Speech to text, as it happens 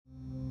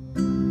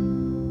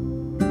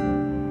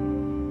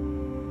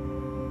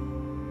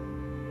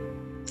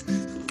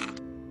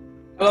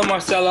Hello,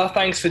 Marcella.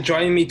 Thanks for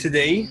joining me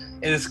today.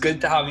 It is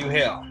good to have you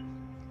here.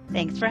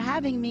 Thanks for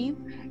having me.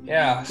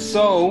 Yeah,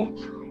 so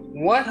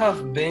what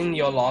have been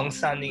your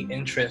long-standing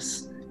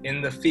interests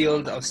in the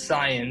field of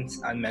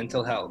science and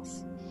mental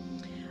health?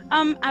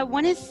 I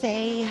want to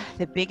say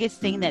the biggest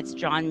thing that's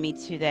drawn me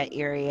to that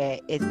area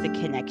is the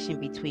connection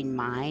between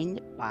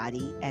mind,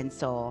 body, and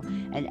soul,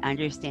 and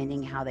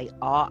understanding how they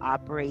all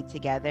operate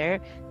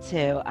together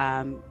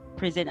to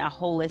present a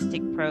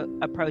holistic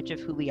approach of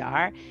who we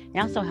are. It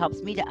also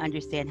helps me to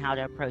understand how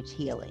to approach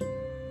healing.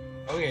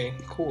 Okay,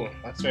 cool.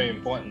 That's very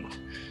important.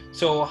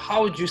 So,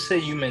 how would you say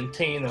you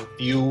maintain a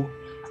view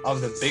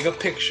of the bigger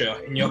picture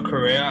in your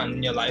career and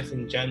in your life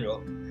in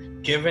general,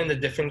 given the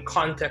different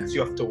contexts you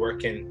have to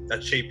work in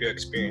that shape your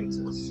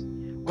experiences?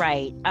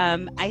 Right.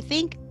 I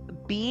think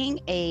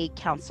being a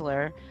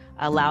counselor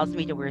allows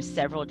me to wear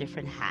several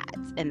different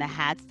hats. And the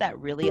hats that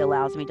really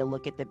allows me to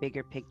look at the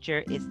bigger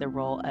picture is the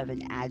role of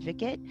an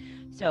advocate.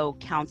 So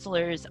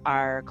counselors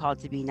are called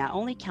to be not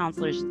only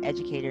counselors,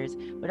 educators,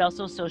 but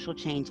also social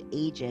change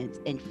agents.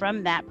 And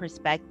from that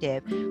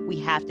perspective, we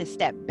have to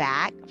step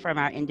back from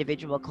our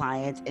individual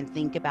clients and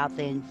think about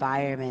the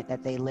environment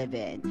that they live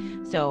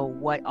in. So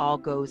what all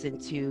goes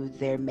into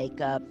their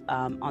makeup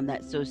on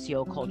that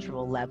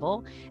socio-cultural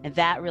level. And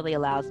that really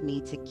allows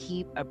me to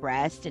keep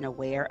abreast and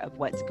aware of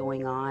what's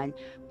going on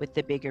with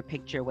the bigger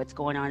picture, what's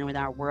going on with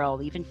our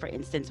world. Even for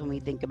instance, when we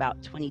think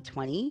about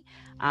 2020,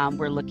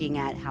 we're looking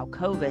at how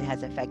COVID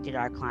has affected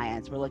our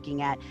clients. We're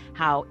looking at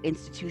how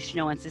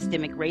institutional and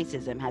systemic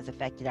racism has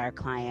affected our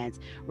clients.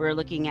 We're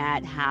looking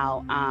at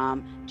how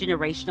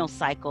generational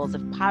cycles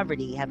of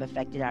poverty have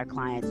affected our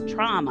clients'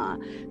 trauma.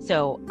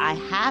 So I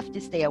have to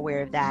stay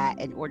aware of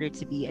that in order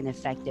to be an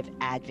effective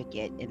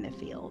advocate in the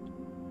field.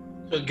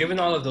 So, given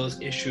all of those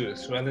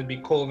issues, whether it be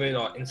COVID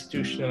or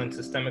institutional and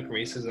systemic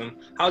racism,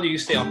 how do you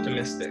stay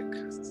optimistic?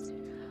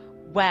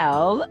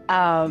 Well,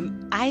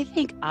 I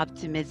think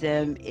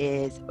optimism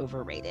is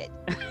overrated.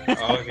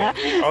 Okay,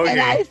 And okay.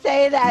 I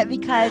say that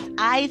because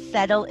I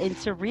settle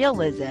into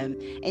realism.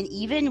 And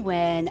even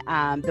when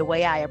the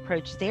way I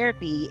approach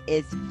therapy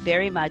is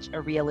very much a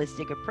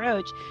realistic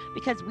approach,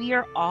 because we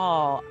are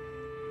all,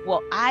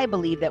 well, I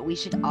believe that we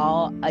should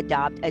all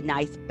adopt a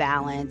nice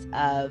balance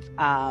of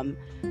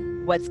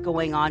what's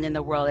going on in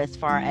the world as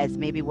far as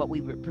maybe what we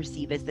would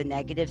perceive as the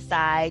negative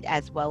side,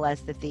 as well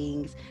as the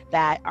things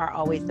that are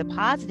always the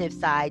positive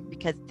side,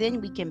 because then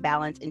we can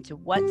balance into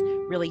what's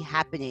really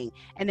happening.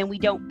 And then we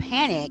don't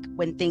panic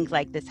when things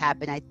like this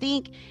happen. I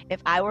think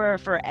if I were a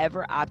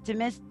forever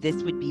optimist,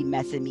 this would be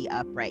messing me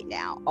up right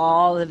now.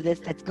 All of this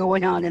that's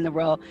going on in the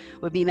world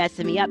would be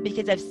messing me up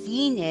because I've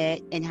seen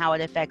it and how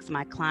it affects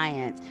my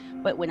clients.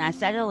 But when I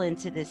settle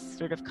into this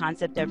sort of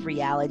concept of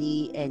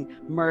reality and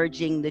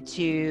merging the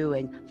two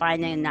and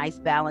finding a nice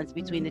balance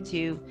between the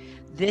two,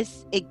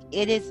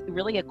 it has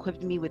really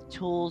equipped me with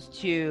tools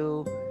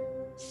to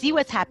see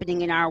what's happening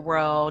in our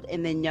world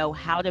and then know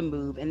how to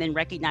move and then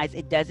recognize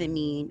it doesn't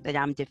mean that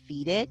I'm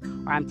defeated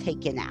or I'm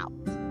taken out.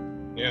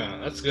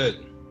 Yeah, that's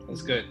good.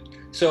 That's good.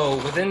 So,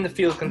 within the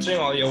field,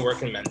 considering all your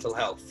work in mental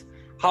health,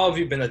 how have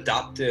you been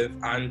adaptive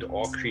and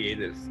or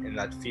creative in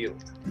that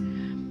field?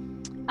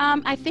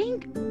 I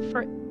think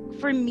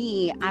for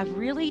me, I've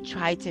really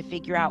tried to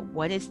figure out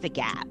what is the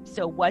gap.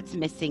 So what's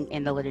missing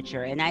in the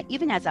literature? And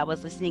even as I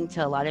was listening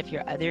to a lot of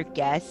your other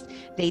guests,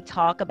 they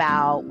talk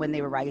about when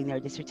they were writing their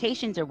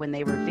dissertations or when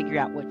they were figuring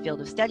out what field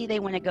of study they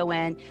want to go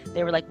in,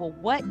 they were like, well,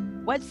 what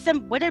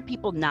are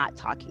people not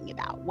talking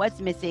about?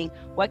 What's missing?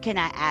 What can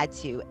I add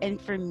to?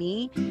 And for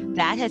me,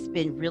 that has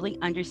been really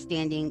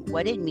understanding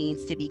what it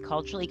means to be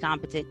culturally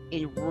competent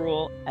in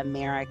rural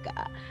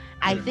America.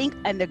 I think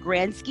in the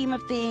grand scheme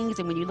of things,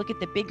 and when you look at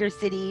the bigger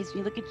cities,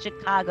 you look at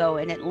Chicago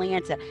and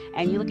Atlanta,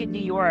 and you look at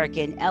New York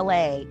and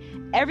LA,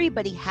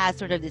 everybody has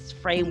sort of this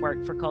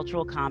framework for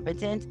cultural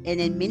competence. And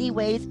in many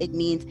ways, it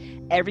means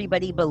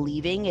everybody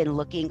believing and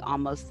looking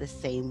almost the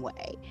same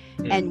way.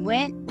 And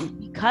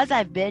because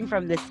I've been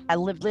from this, I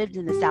lived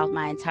in the South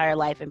my entire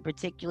life, and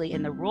particularly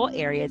in the rural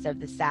areas of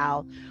the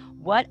South,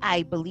 what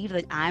I believe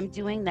that I'm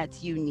doing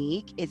that's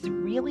unique is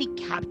really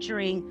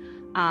capturing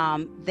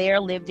their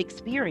lived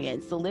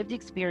experience, the lived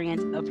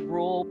experience of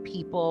rural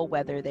people,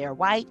 whether they're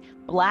white,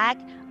 black,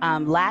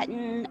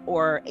 Latin,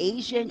 or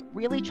Asian,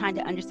 really trying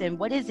to understand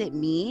what does it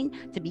mean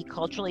to be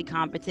culturally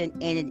competent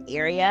in an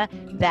area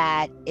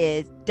that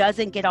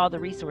doesn't get all the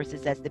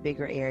resources as the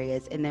bigger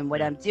areas. And then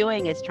what I'm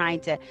doing is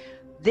trying to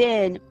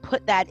then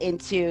put that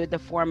into the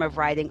form of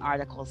writing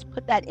articles,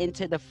 put that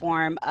into the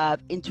form of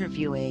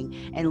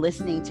interviewing and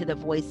listening to the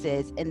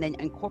voices, and then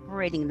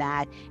incorporating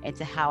that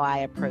into how I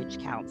approach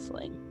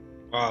counseling.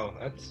 Wow,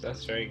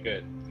 that's very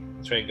good.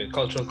 That's very good.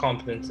 Cultural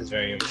competence is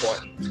very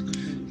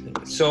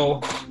important.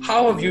 So,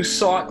 how have you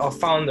sought or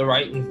found the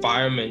right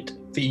environment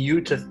for you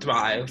to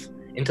thrive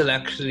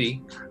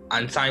intellectually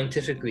and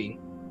scientifically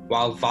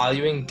while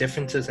valuing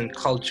differences in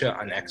culture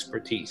and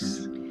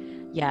expertise?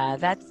 Yeah,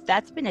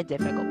 that's been a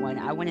difficult one.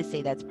 I want to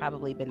say that's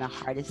probably been the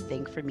hardest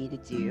thing for me to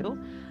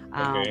do,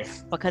 Okay.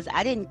 because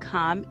I didn't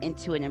come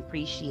into an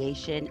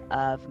appreciation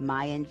of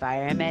my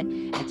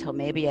environment until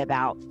maybe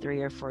about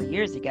 3 or 4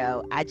 years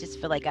ago. I just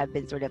feel like I've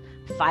been sort of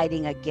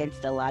fighting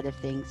against a lot of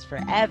things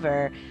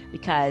forever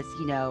because,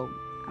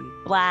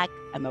 I'm Black,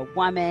 I'm a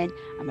woman,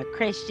 I'm a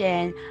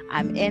Christian,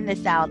 I'm in the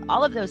South.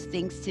 All of those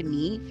things to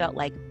me felt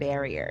like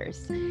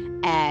barriers.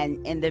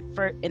 And in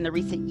the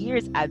recent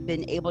years, I've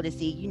been able to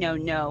see,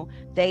 no,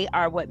 they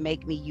are what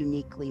make me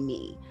uniquely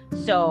me.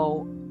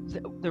 So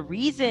the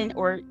reason,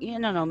 or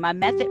no, my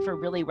method for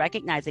really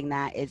recognizing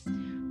that is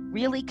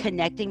really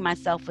connecting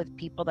myself with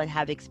people that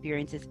have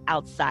experiences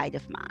outside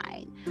of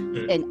mine,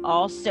 and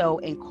also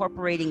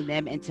incorporating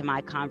them into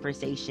my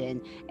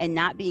conversation, and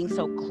not being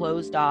so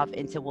closed off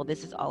into, well,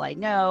 this is all I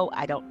know.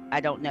 I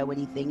don't know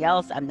anything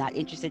else. I'm not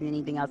interested in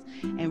anything else.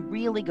 And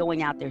really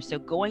going out there. So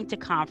going to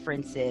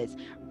conferences,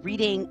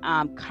 reading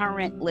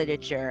current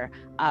literature,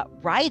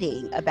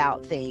 writing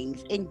about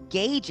things,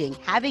 engaging,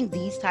 having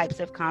these types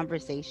of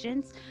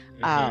conversations.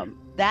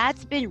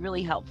 That's been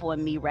really helpful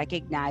in me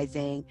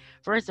recognizing,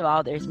 first of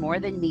all, there's more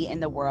than me in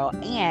the world,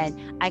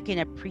 and I can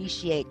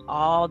appreciate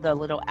all the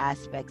little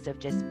aspects of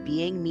just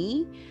being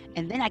me.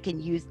 And then I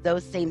can use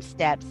those same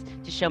steps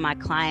to show my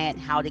client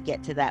how to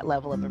get to that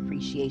level of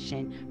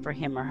appreciation for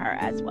him or her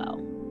as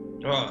well.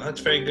 Well, that's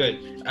very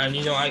good. And,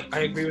 I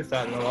agree with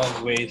that in a lot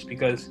of ways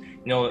because,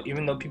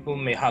 even though people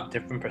may have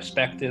different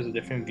perspectives or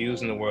different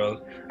views in the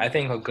world, I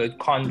think a good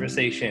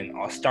conversation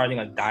or starting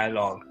a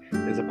dialogue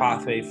is a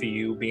pathway for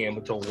you being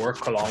able to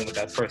work along with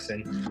that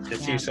person to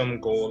achieve some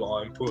goal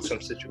or improve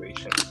some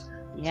situation.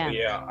 Yeah. So,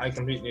 yeah, I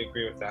completely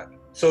agree with that.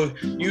 So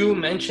you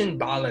mentioned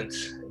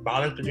balance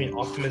between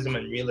optimism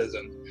and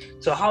realism.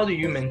 So how do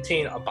you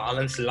maintain a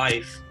balanced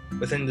life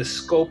within the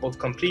scope of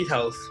complete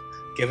health,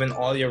 given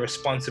all your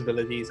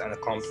responsibilities and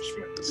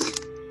accomplishments?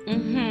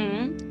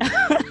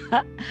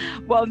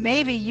 Well,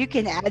 maybe you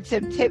can add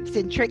some tips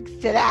and tricks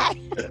to that.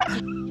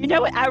 You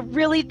know what? I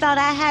really thought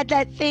I had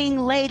that thing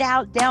laid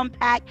out, down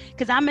packed,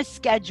 because I'm a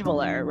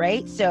scheduler,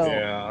 right? So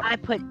Yeah. I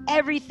put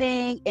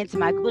everything into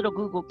my little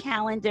Google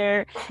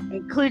Calendar,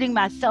 including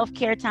my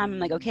self-care time. I'm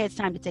like, okay, it's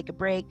time to take a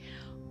break.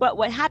 But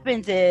what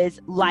happens is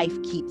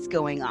life keeps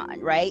going on,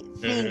 right?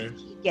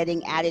 Things keep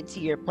getting added to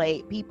your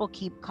plate. People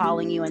keep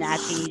calling you and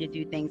asking you to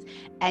do things,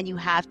 and you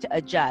have to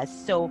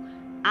adjust. So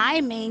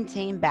I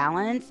maintain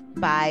balance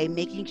by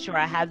making sure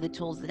I have the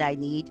tools that I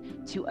need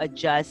to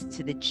adjust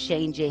to the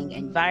changing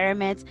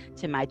environments,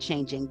 to my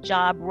changing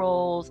job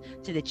roles,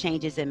 to the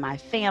changes in my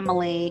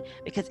family,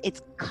 because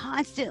it's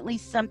constantly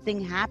something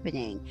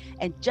happening.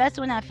 And just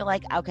when I feel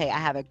like, okay, I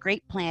have a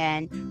great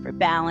plan for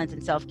balance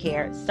and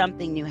self-care,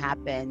 something new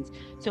happens.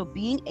 So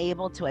being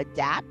able to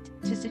adapt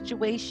to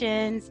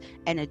situations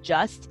and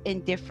adjust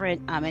in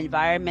different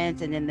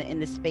environments and in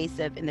the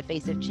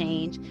face of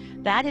change,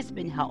 that has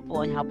been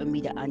helpful in helping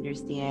me to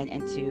understand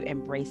and to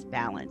embrace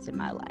balance in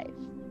my life.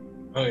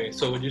 Okay,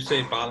 so would you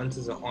say balance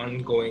is an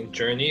ongoing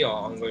journey or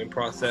ongoing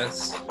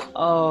process?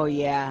 Oh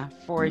yeah,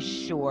 for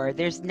sure.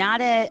 There's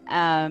not a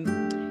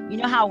you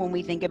know how when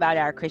we think about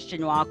our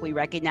Christian walk, we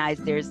recognize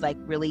there's like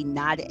really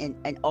not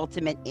an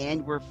ultimate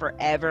end. We're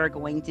forever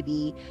going to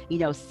be,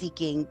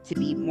 seeking to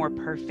be more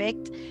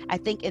perfect. I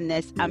think in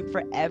this, I'm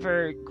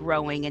forever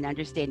growing and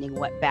understanding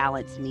what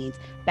balance means.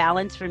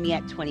 Balance for me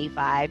at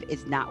 25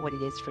 is not what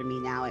it is for me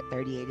now at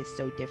 38. Is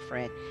so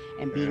different.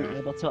 And being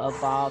able to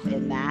evolve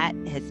in that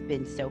has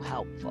been so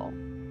helpful.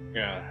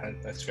 Yeah,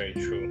 that's very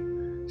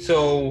true.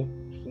 So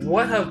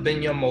what have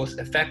been your most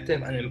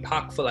effective and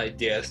impactful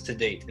ideas to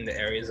date in the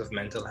areas of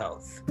mental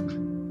health?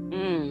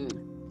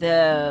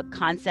 The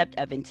concept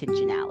of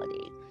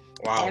intentionality.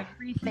 Wow.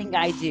 Everything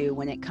I do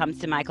when it comes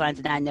to my clients,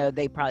 and I know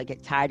they probably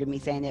get tired of me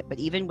saying it, but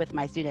even with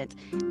my students,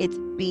 it's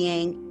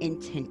being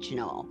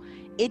intentional.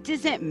 It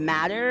doesn't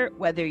matter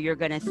whether you're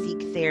going to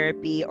seek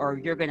therapy or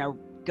you're going to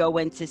go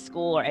into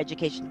school or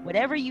education,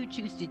 whatever you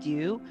choose to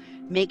do,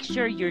 make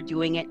sure you're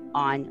doing it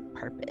on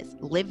purpose,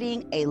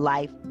 living a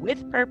life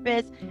with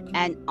purpose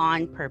and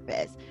on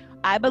purpose.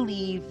 I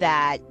believe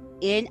that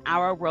in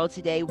our world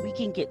today, we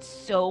can get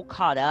so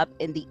caught up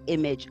in the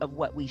image of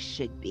what we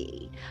should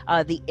be,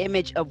 the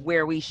image of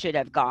where we should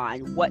have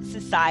gone, what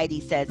society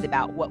says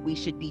about what we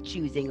should be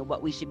choosing and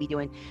what we should be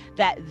doing,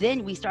 that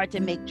then we start to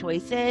make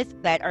choices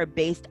that are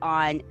based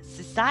on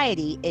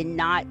society and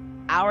not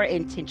our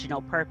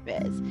intentional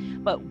purpose.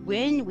 But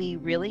when we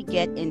really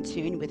get in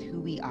tune with who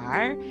we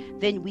are,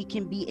 then we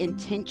can be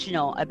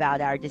intentional about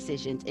our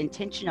decisions,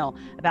 intentional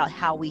about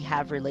how we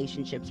have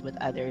relationships with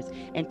others,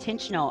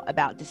 intentional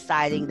about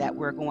deciding that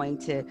we're going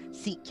to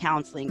seek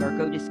counseling or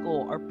go to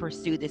school or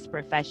pursue this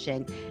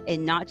profession,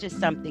 and not just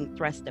something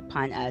thrust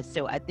upon us.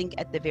 So I think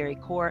at the very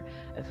core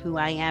of who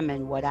I am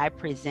and what I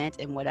present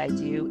and what I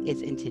do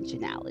is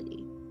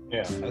intentionality.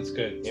 Yeah, that's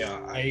good.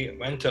 Yeah, I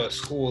went to a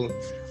school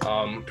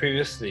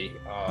previously,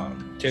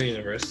 to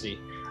university,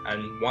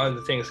 and one of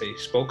the things they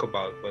spoke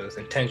about was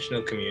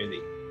intentional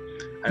community.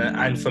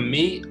 And for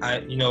me,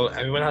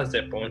 everyone has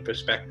their own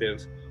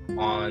perspective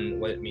on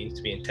what it means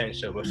to be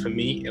intentional. But for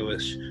me, it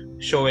was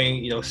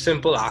showing,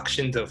 simple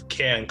actions of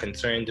care and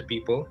concern to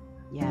people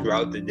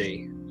throughout the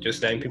day,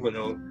 just letting people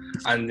know.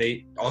 And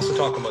they also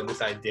talk about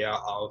this idea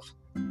of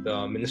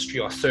the ministry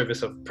or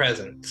service of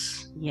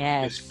presence.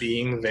 Just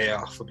being there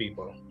for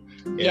people.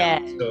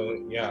 So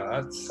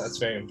that's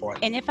very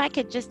important. And if I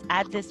could just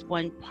add this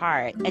one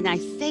part, and I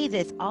say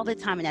this all the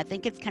time, and I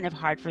think it's kind of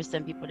hard for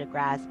some people to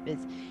grasp, is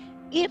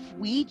if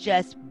we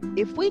just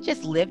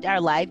lived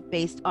our life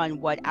based on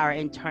what our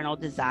internal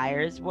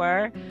desires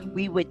were,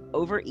 we would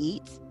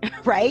overeat,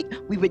 right?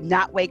 We would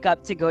not wake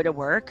up to go to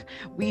work.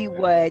 We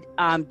would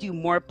do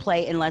more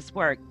play and less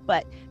work.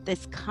 But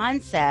this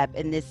concept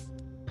and this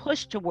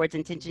push towards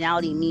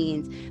intentionality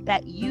means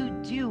that you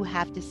do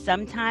have to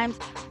sometimes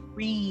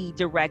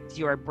redirect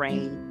your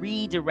brain,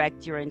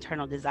 redirect your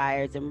internal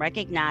desires, and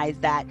recognize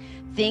that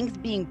things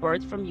being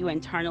birthed from you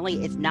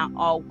internally is not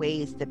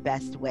always the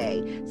best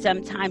way.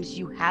 Sometimes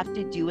you have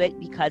to do it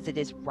because it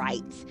is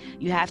right.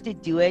 You have to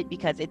do it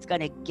because it's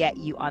going to get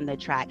you on the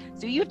track.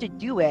 So you have to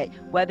do it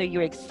whether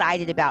you're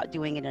excited about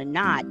doing it or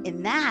not.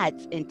 And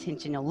that's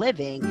intentional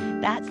living.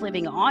 That's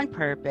living on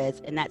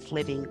purpose, and that's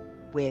living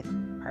with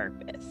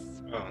purpose.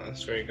 Oh,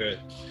 that's very good.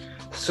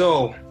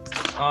 So,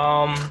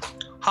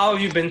 how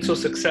have you been so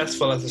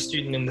successful as a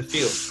student in the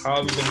field? How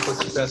have you been so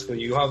successful?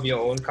 You have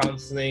your own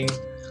counseling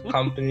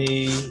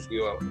company.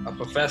 You're a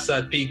professor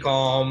at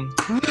PCOM.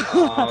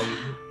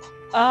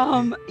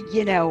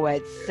 You know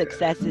what?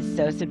 Success is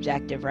so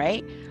subjective,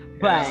 right?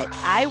 But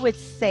I would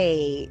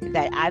say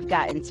that I've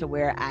gotten to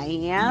where I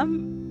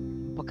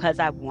am because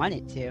I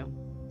wanted to.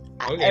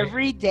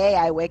 Every day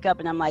I wake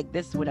up and I'm like,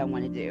 this is what I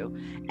want to do.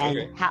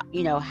 And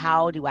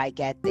how do I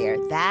get there?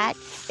 That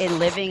and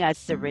living a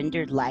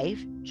surrendered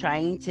life,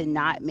 trying to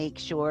not make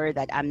sure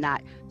that I'm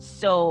not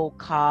so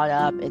caught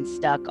up and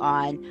stuck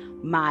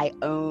on my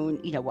own,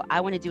 well,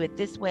 I want to do it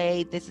this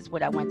way. This is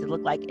what I want it to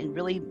look like. And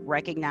really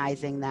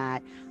recognizing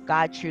that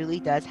God truly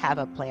does have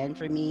a plan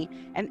for me.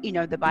 And,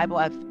 the Bible,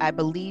 I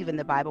believe in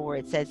the Bible where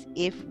it says,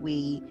 if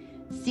we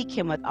seek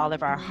him with all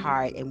of our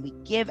heart and we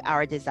give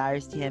our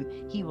desires to him,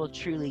 he will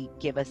truly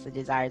give us the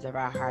desires of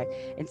our heart.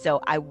 And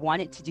so I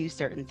wanted to do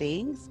certain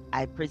things.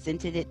 I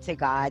presented it to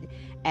God,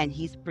 and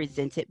he's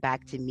presented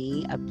back to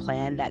me a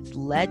plan that's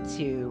led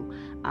to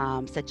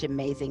such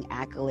amazing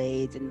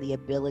accolades and the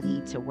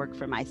ability to work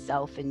for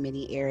myself in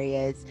many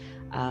areas.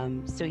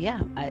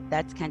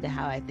 That's kind of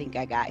how I think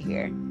I got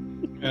here.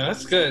 Yeah,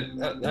 that's good.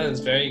 That is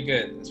very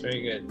good. That's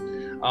very good.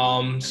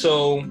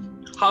 So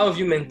how have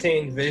you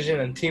maintained vision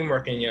and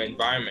teamwork in your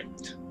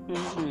environment?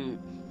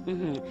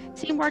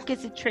 Teamwork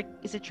is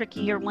a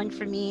trickier one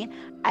for me.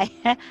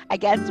 I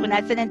guess when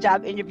I sit in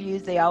job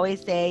interviews, they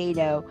always say,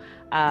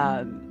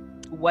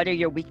 what are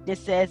your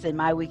weaknesses? And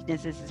my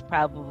weaknesses is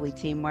probably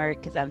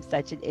teamwork, because I'm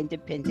such an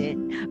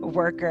independent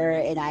worker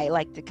and I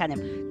like to kind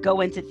of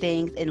go into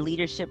things in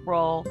leadership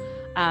role.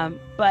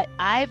 But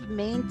I've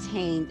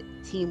maintained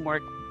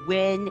teamwork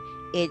when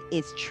it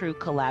is true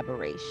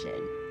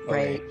collaboration.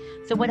 Right.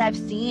 So what I've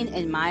seen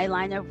in my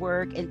line of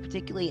work, and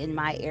particularly in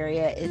my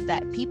area, is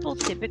that people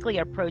typically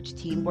approach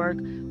teamwork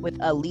with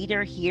a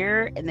leader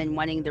here and then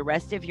wanting the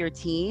rest of your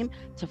team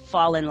to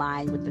fall in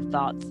line with the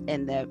thoughts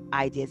and the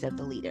ideas of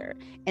the leader.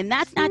 And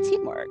that's not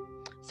teamwork.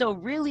 So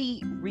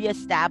really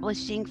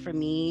reestablishing for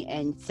me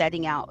and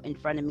setting out in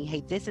front of me,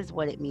 hey, this is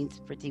what it means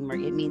for teamwork.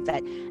 It means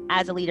that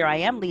as a leader, I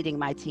am leading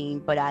my team,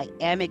 but I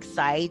am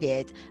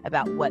excited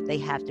about what they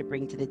have to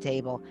bring to the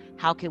table.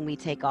 How can we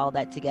take all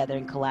that together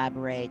and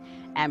collaborate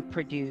and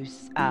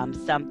produce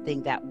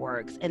something that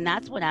works? And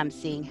that's what I'm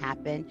seeing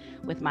happen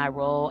with my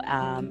role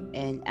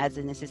and as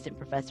an assistant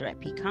professor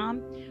at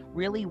PCOM,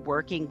 really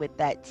working with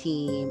that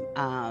team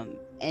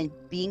and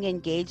being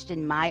engaged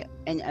in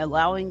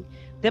allowing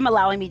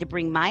me to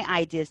bring my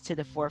ideas to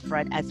the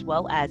forefront, as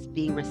well as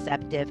being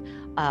receptive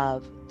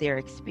of their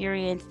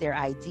experience, their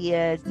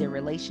ideas, their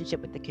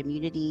relationship with the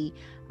community.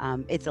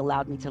 It's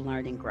allowed me to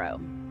learn and grow.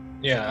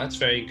 Yeah, that's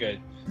very good.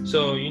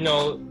 So,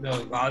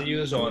 the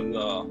values or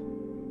the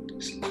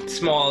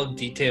small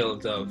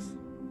details of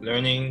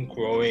learning,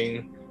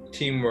 growing,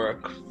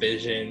 teamwork,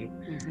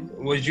 vision,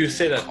 would you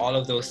say that all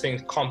of those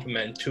things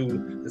complement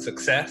to the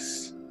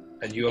success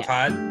that you have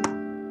had?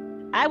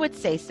 I would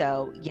say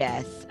so,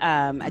 yes.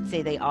 I'd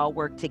say they all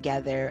work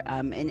together.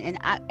 And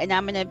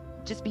I'm going to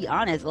just be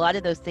honest, a lot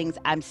of those things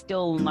I'm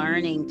still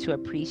learning to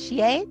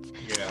appreciate.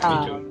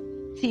 Yeah, me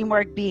too.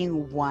 Teamwork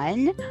being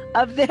one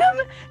of them.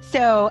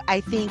 So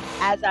I think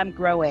as I'm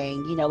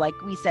growing, like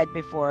we said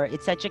before,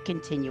 it's such a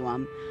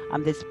continuum.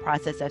 This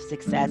process of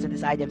success, or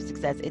this idea of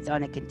success, it's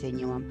on a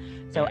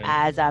continuum. So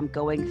as I'm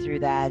going through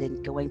that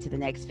and going to the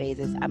next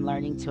phases, I'm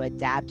learning to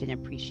adapt and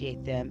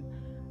appreciate them,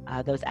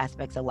 those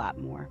aspects a lot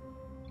more.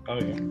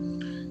 Okay.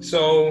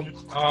 So,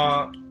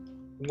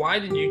 why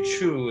did you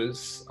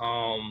choose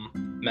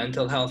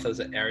mental health as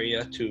an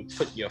area to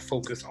put your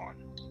focus on?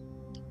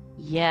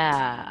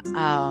 Yeah,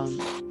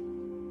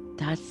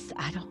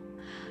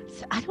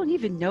 I don't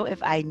even know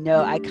if I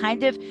know. I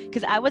kind of,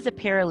 because I was a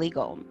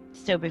paralegal.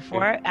 So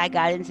before I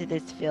got into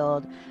this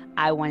field,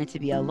 I wanted to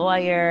be a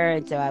lawyer.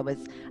 And so I was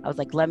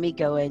like, let me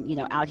go and,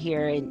 out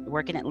here and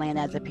work in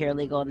Atlanta as a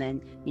paralegal and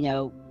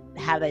then,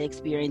 have that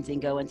experience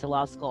and go into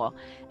law school.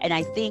 And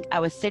I think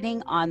I was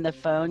sitting on the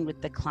phone with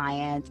the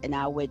clients and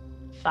I would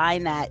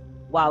find that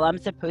while I'm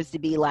supposed to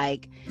be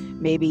like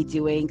maybe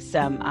doing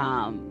some,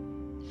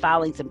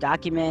 filing some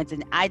documents,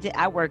 and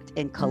I worked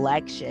in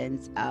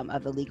collections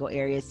of the legal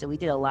areas, so we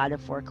did a lot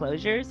of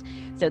foreclosures.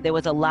 So there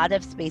was a lot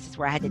of spaces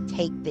where I had to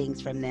take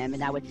things from them,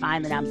 and I would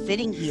find that I'm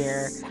sitting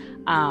here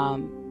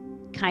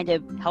kind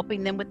of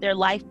helping them with their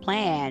life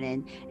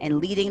plan and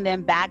leading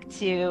them back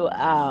to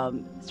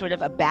sort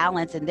of a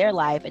balance in their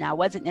life. And I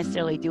wasn't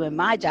necessarily doing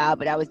my job,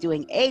 but I was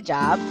doing a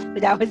job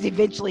that I was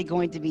eventually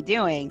going to be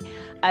doing.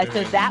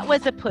 So that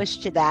was a push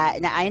to that,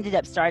 and I ended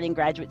up starting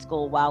graduate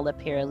school while a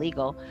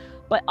paralegal.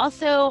 But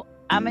also,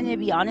 I'm going to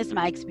be honest,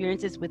 my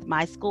experiences with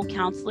my school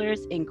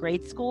counselors in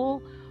grade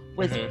school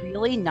was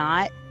really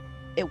not,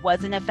 it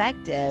wasn't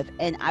effective.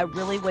 And I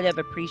really would have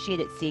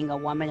appreciated seeing a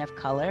woman of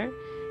color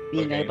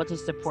being able to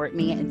support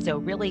me. And so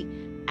really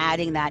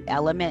adding that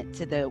element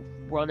to the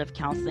world of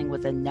counseling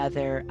was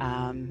another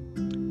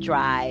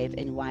drive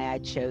and why I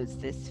chose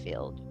this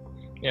field.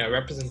 Yeah,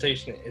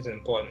 representation is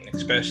important,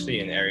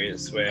 especially in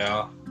areas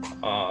where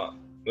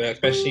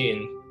especially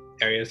in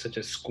areas such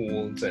as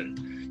schools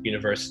and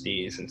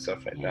universities and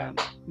stuff like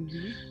that.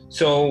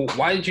 So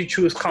why did you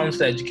choose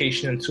counselor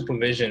education and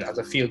supervision as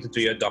a field to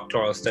do your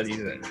doctoral studies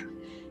in?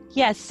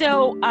 Yeah,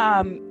 so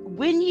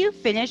when you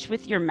finish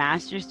with your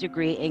master's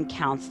degree in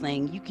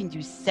counseling, you can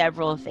do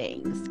several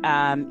things.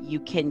 You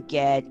can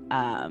get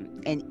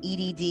an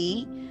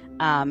EDD,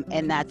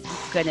 and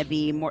that's going to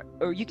be more,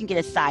 or you can get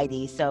a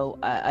PsyD, so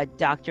a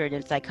doctorate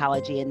in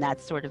psychology, and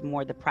that's sort of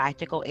more the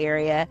practical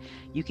area.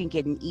 You can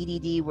get an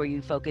EDD where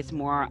you focus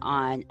more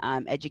on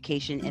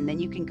education, and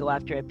then you can go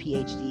after a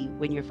PhD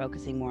when you're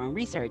focusing more on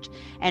research.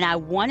 And I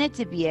wanted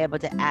to be able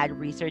to add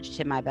research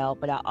to my belt,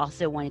 but I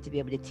also wanted to be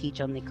able to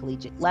teach on the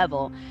collegiate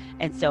level.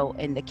 And so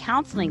in the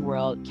counseling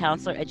world,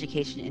 counselor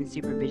education and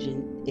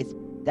supervision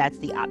that's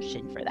the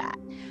option for that.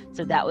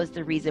 So that was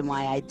the reason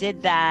why I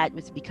did that,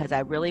 was because I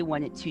really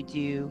wanted to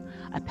do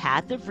a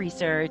path of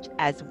research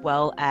as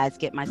well as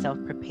get myself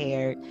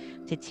prepared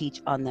to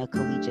teach on the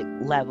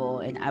collegiate level.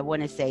 And I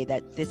want to say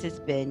that this has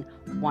been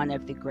one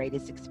of the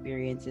greatest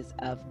experiences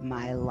of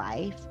my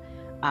life.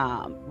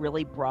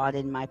 Really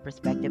broadened my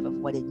perspective of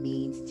what it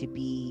means to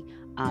be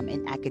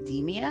in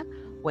academia,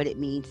 what it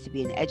means to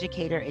be an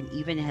educator, and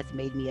even has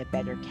made me a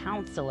better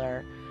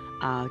counselor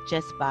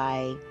just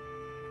by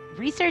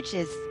research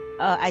is,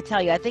 I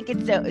tell you, I think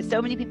it's so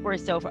many people are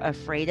so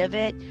afraid of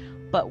it,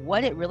 but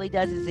what it really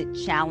does is it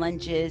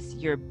challenges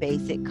your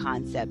basic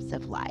concepts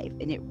of life.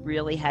 And it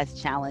really has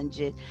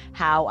challenged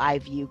how I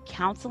view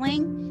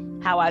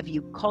counseling, how I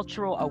view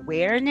cultural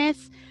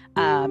awareness.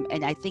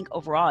 And I think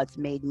overall it's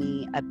made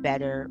me a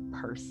better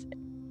person.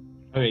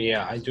 Oh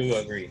yeah, I do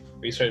agree.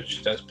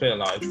 Research does play a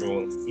large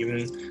role,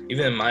 even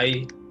in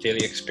my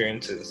daily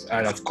experiences,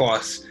 and of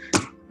course,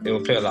 it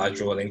will play a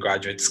large role in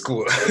graduate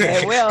school.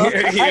 It will.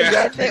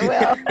 Yes, it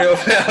will. It will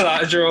play a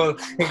large role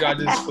in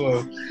graduate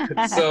school.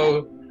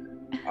 So,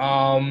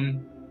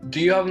 do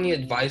you have any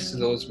advice to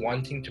those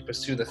wanting to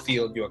pursue the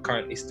field you are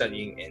currently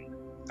studying in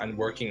and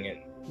working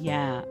in?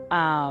 Yeah.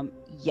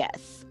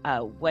 Yes.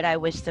 What I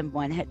wish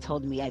someone had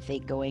told me, I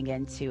think, going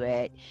into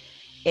it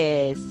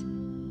is,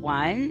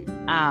 one,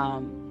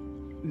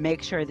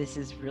 make sure this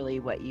is really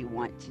what you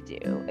want to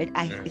do.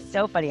 It's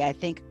so funny. I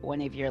think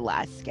one of your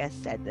last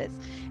guests said this,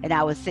 and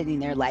I was sitting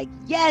there like,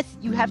 yes,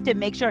 you have to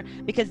make sure,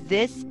 because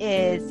this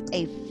is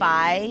a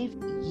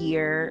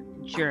 5-year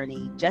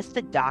journey, just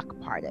the doc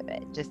part of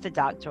it, just the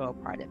doctoral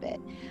part of it.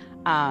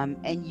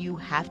 And you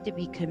have to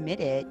be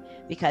committed,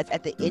 because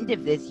at the end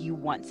of this, you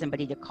want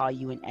somebody to call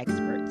you an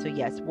expert. So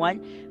yes,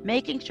 one,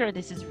 making sure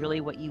this is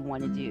really what you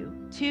want to do.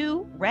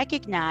 Two,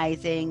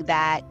 recognizing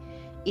that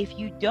if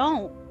you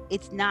don't,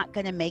 it's not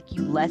going to make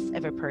you less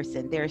of a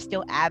person. There are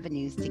still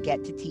avenues to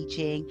get to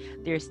teaching.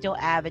 There are still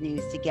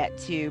avenues to get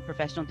to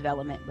professional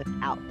development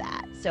without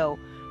that. So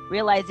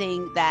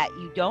realizing that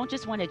you don't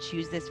just want to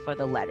choose this for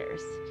the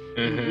letters.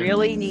 You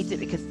really need to,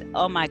 because,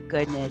 oh my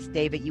goodness,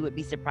 David, you would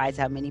be surprised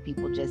how many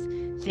people just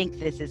think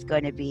this is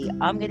going to be,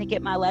 I'm going to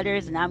get my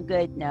letters and I'm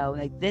good. No,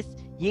 like this,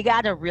 you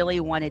got to really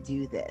want to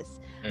do this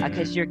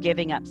because you're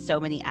giving up so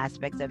many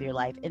aspects of your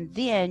life. And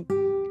then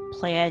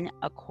plan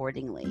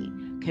accordingly.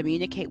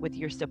 Communicate with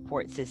your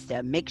support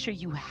system. Make sure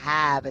you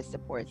have a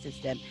support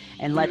system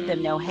and let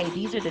them know, hey,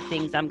 these are the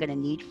things I'm going to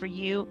need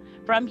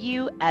from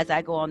you as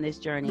I go on this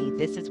journey.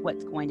 This is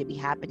what's going to be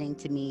happening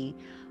to me.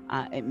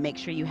 And make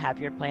sure you have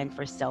your plan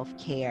for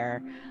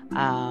self-care.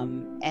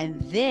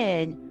 And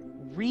then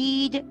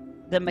read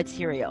the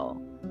material.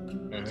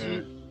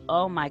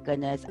 Oh my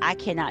goodness. I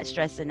cannot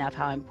stress enough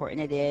how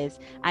important it is.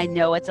 I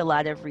know it's a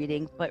lot of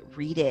reading, but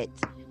read it.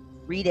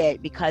 Read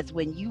it, because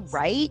when you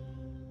write,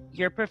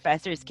 your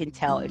professors can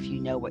tell if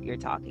you know what you're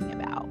talking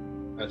about.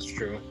 That's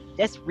true.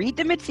 Just read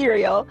the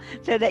material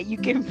so that you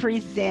can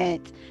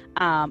present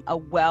a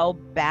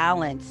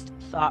well-balanced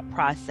thought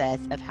process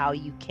of how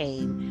you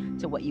came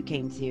to what you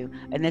came to.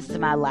 And this is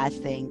my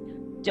last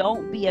thing.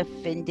 Don't be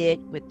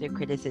offended with the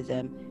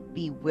criticism.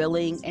 Be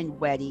willing and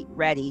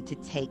ready to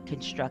take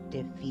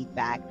constructive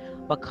feedback,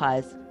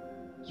 because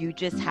you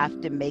just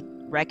have to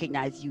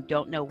recognize you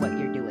don't know what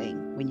you're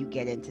doing when you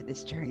get into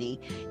this journey.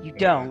 You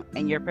don't,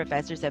 and your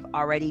professors have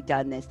already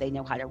done this. They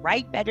know how to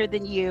write better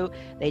than you.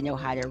 They know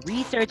how to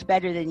research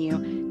better than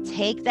you.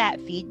 Take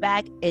that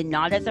feedback, and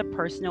not as a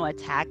personal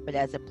attack, but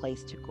as a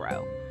place to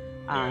grow.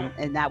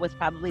 And that was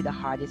probably the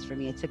hardest for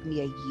me. It took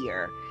me a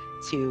year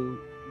to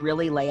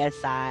really lay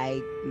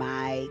aside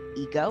my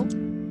ego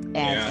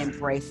and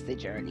embrace the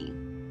journey.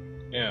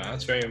 Yeah,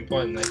 that's very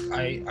important.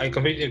 Like I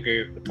completely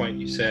agree with the point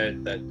you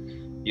said, that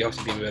you have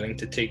to be willing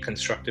to take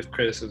constructive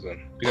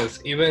criticism. Because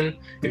even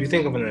if you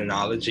think of an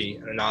analogy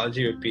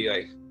would be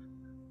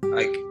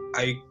like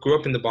I grew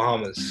up in the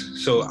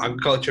Bahamas, so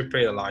agriculture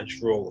played a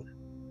large role.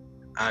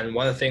 And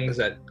one of the things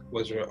that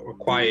was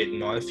required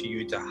in order for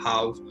you to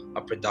have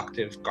a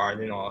productive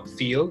garden or a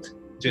field,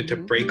 you had to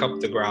break up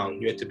the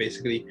ground. You had to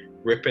basically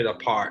rip it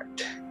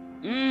apart.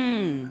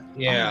 Yeah.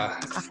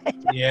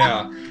 Oh,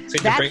 yeah.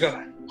 So you break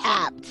up.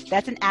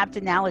 That's an apt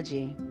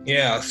analogy.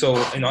 Yeah. So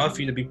in order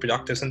for you to be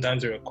productive,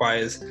 sometimes it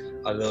requires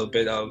a little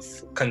bit of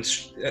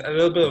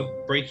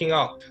breaking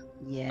up.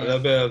 Yes. A little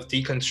bit of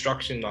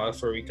deconstruction in order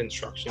for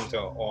reconstruction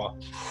or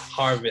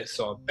harvest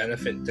or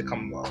benefit to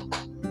come about.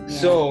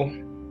 Yeah.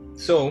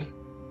 So,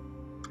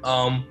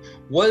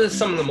 what is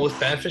some of the most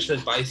beneficial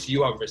advice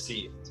you have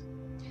received?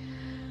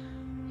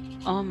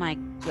 Oh my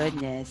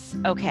goodness.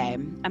 Okay,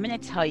 I'm going to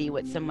tell you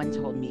what someone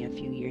told me a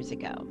few years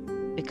ago,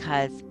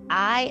 because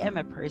I am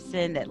a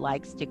person that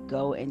likes to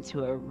go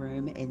into a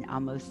room and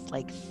almost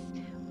like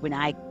when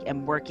I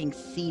am working,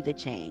 see the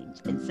change.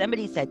 And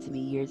somebody said to me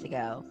years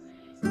ago,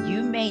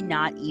 you may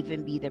not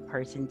even be the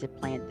person to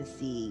plant the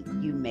seed.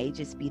 You may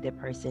just be the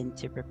person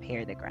to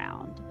prepare the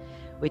ground,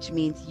 which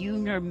means you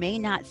may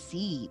not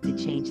see the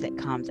change that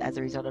comes as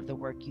a result of the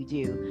work you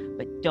do,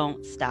 but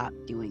don't stop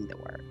doing the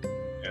work.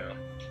 Yeah.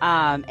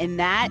 And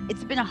that,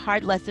 it's been a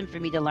hard lesson for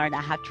me to learn.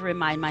 I have to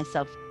remind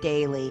myself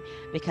daily,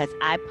 because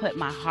I put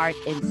my heart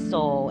and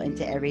soul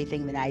into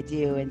everything that I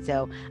do. And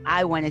so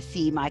I want to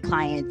see my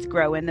clients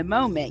grow in the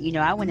moment. You know,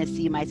 I want to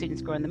see my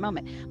students grow in the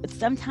moment. But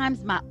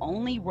sometimes my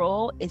only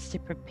role is to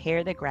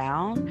prepare the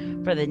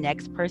ground for the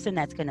next person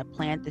that's going to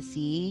plant the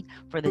seed,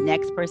 for the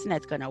next person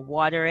that's going to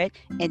water it.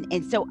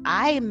 And so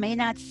I may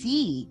not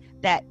see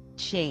that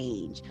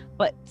change,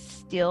 but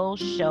still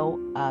show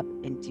up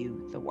and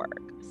do the work.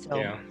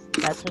 So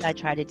that's what I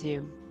try to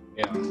do.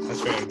 Yeah,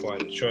 that's very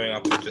important. Showing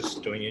up and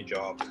just doing your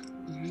job.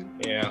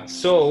 Yeah.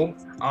 So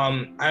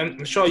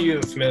I'm sure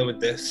you're familiar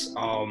with this,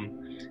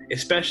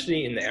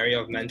 especially in the area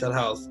of mental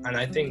health. And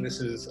I think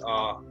this is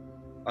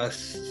a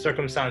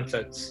circumstance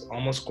that's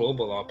almost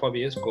global, or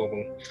probably is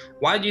global.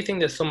 Why do you think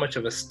there's so much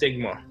of a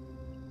stigma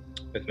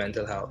with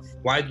mental health?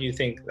 Why do you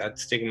think that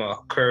stigma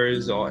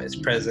occurs or is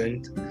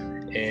present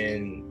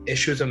in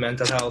issues of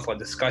mental health or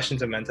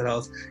discussions of mental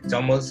health?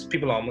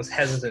 People are almost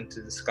hesitant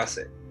to discuss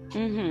it.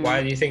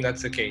 Why do you think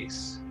that's the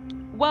case?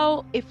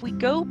 Well, if we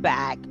go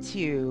back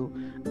to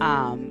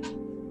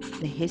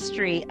the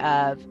history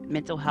of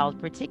mental health,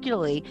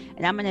 particularly,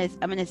 and I'm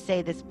gonna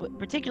say this,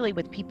 particularly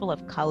with people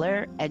of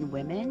color and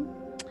women,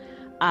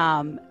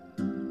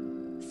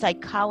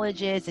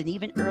 psychologists and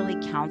even early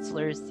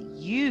counselors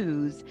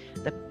use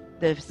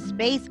the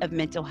space of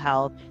mental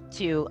health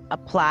to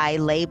apply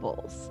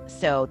labels.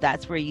 So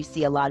that's where you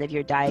see a lot of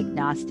your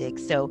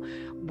diagnostics. So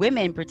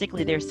women,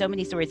 particularly, there's so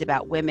many stories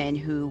about women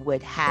who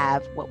would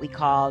have what we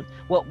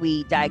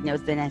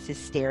diagnosed then as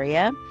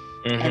hysteria.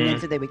 And then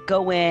so they would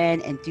go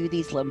in and do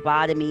these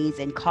lobotomies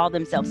and call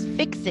themselves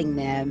fixing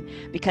them,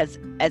 because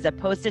as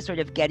opposed to sort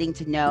of getting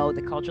to know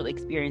the cultural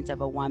experience of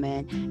a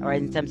woman, or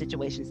in some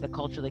situations the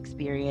cultural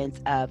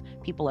experience of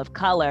people of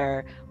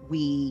color,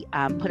 we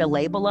put a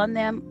label on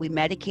them, we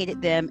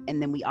medicated them,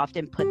 and then we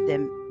often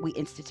we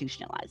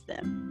institutionalize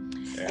them.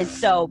 And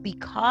so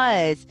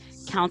because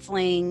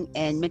counseling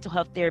and mental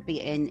health therapy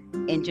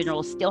in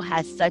general still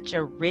has such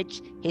a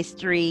rich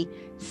history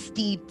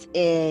steeped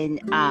in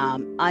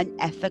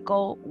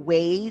unethical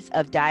ways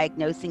of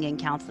diagnosing and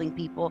counseling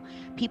people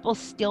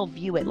still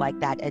view it like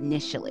that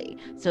initially.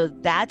 So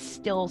that's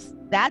still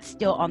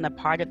on the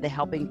part of the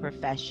helping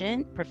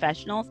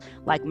professionals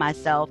like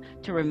myself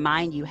to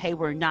remind you, hey,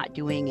 we're not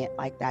doing it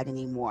like that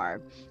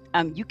anymore.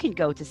 You can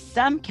go to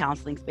some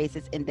counseling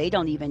spaces and they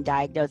don't even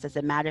diagnose. As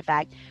a matter of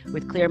fact,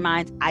 with Clear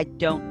Minds, I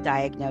don't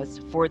diagnose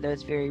for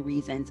those very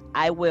reasons.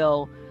 I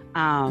will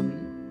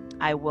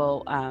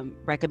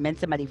recommend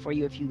somebody for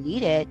you if you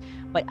need it,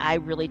 but I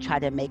really try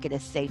to make it a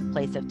safe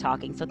place of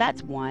talking. So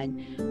that's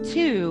one.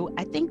 Two,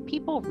 I think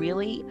people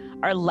really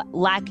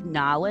lack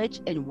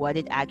knowledge in what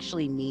it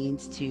actually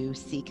means to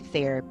seek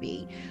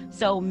therapy.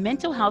 So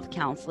mental health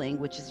counseling,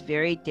 which is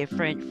very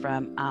different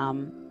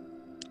from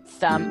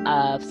some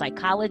of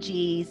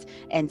psychologies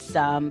and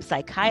some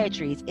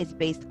psychiatries is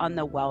based on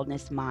the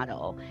wellness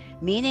model,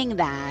 meaning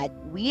that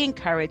we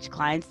encourage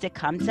clients to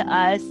come to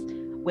us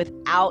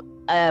without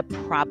a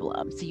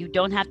problem. So you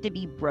don't have to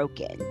be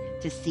broken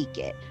to seek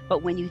it.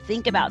 But when you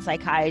think about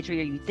psychiatry,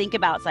 or you think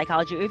about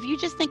psychology, or if you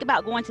just think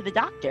about going to the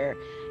doctor,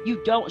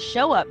 you don't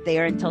show up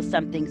there until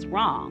something's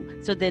wrong.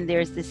 So then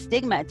there's this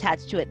stigma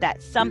attached to it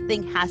that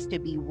something has to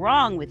be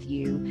wrong with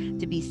you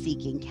to be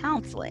seeking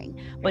counseling.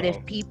 But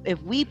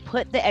if we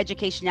put the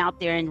education out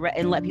there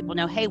and let people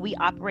know, hey, we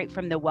operate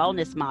from the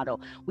wellness model,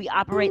 we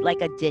operate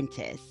like a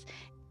dentist.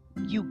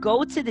 You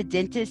go to the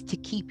dentist to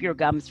keep your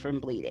gums from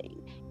bleeding.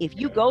 If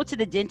you go to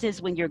the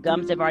dentist when your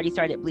gums have already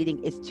started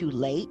bleeding, it's too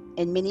late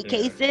in many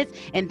cases,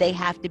 and they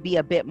have to be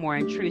a bit more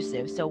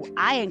intrusive. So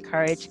I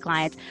encourage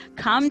clients,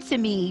 come to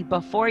me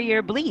before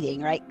you're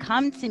bleeding, right?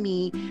 Come to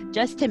me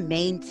just to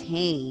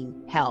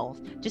maintain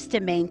health, just to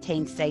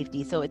maintain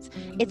safety. So it's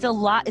a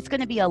lot. It's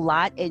going to be a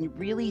lot in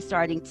really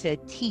starting to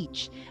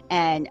teach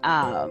and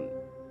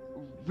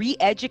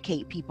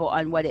re-educate people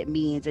on what it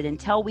means. And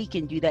until we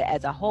can do that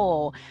as a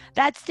whole,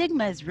 that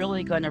stigma is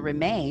really going to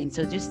remain.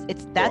 So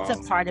that's a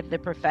part of the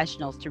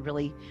professionals to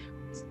really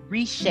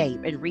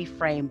reshape and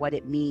reframe what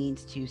it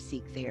means to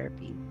seek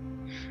therapy.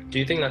 Do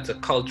you think that's a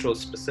cultural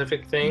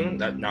specific thing,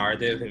 that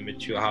narrative in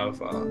which you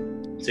have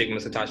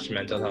stigmas attached to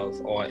mental health,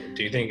 or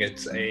do you think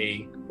it's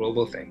a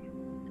global thing?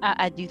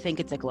 I do think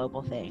it's a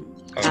global thing.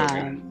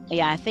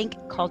 Okay. I think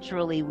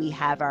culturally we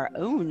have our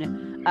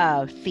own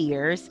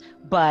fears,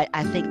 but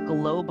I think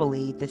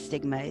globally the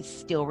stigma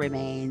still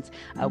remains.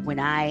 When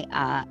I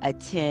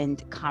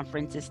attend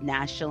conferences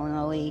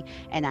nationally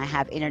and I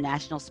have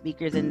international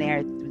speakers in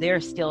there,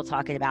 they're still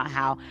talking about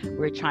how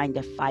we're trying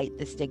to fight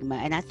the stigma.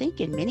 And I think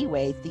in many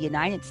ways, the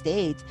United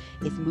States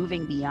is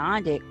moving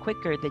beyond it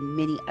quicker than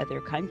many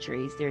other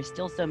countries. There's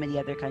still so many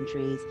other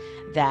countries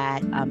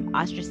that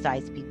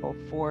ostracize people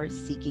for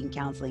seeking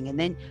counseling. And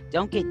then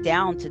don't get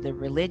down to the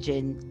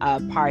religion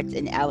parts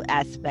and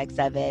aspects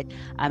of it.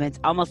 It's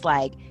almost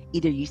like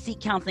either you seek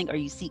counseling or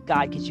you seek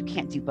God, because you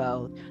can't do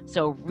both.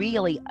 So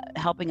really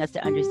helping us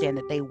to understand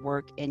that they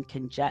work in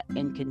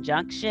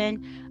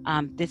conjunction.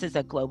 This is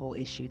a global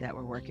issue that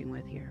we're working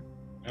with here.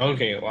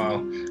 Okay,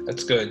 wow,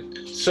 that's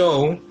good.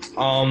 So,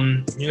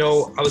 I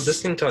was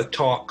listening to a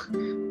talk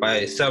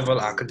by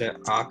several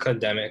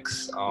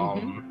academics,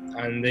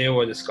 and they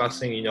were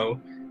discussing,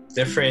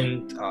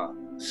 different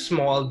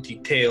small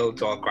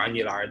details or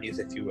granularities,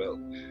 if you will,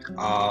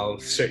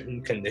 of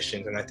certain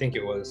conditions, and I think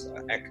it was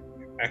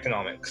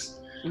economics.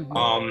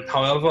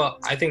 However,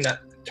 I think that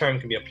term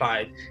can be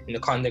applied in the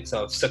context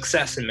of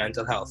success in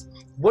mental health.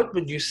 What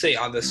would you say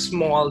are the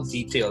small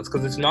details?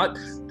 Because it's not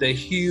the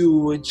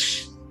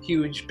huge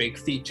big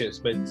features,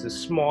 but it's the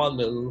small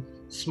little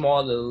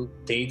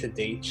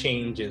day-to-day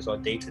changes or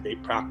day-to-day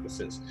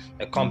practices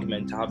that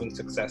complement to having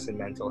success in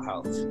mental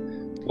health.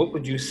 What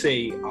would you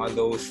say are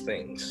those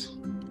things?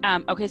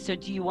 Okay, so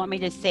do you want me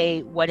to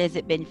say what has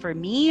it been for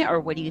me, or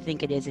what do you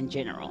think it is in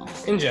general?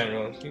 In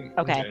general.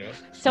 Okay.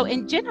 So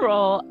in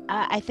general,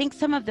 I think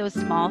some of those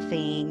small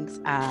things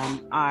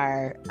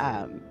are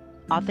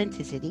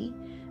authenticity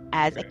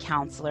as a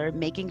counselor,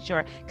 making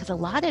sure, because a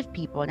lot of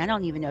people, and I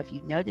don't even know if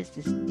you've noticed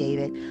this,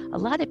 David, a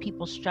lot of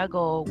people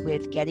struggle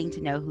with getting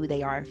to know who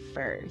they are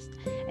first.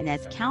 And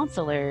as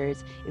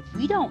counselors, if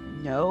we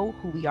don't know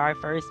who we are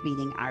first,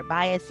 meaning our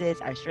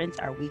biases, our strengths,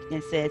 our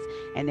weaknesses,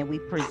 and then we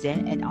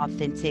present an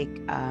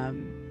authentic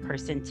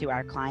person to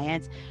our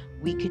clients,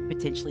 we could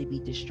potentially be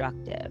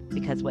destructive,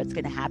 because what's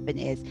going to happen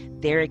is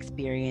their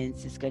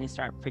experience is going to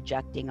start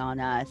projecting on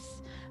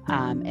us,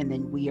 and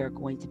then we are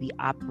going to be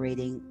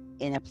operating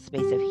in a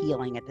space of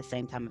healing at the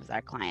same time as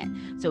our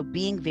client. So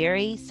being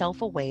very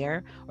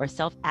self-aware or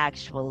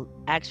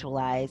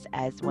self-actualize,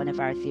 as one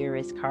of our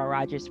theorists, Carl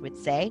Rogers, would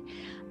say,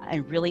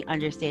 and really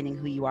understanding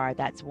who you are,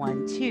 that's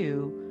one.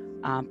 Two,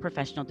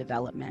 professional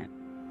development.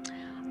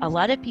 A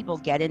lot of people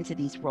get into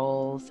these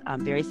roles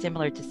very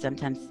similar to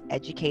sometimes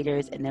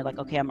educators, and they're like,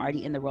 okay, I'm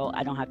already in the role,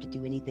 I don't have to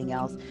do anything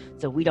else.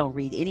 So we don't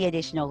read any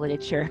additional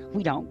literature,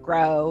 we don't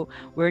grow,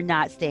 we're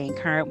not staying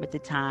current with the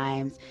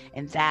times,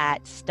 and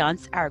that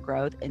stunts our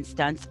growth and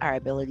stunts our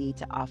ability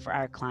to offer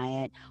our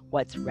client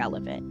what's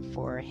relevant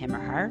for him or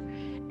her.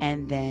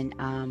 And then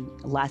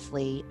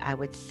lastly, I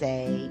would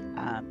say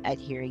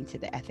adhering to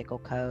the ethical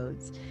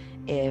codes.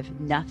 If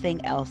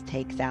nothing else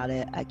takes out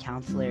a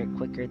counselor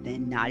quicker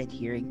than not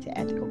adhering to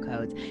ethical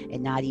codes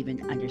and not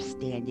even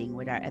understanding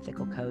what our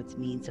ethical codes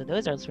mean. So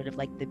those are sort of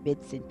like the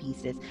bits and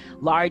pieces,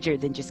 larger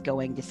than just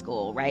going to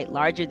school, right?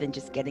 Larger than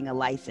just getting a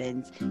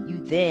license. You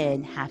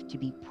then have to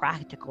be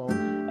practical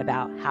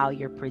about how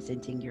you're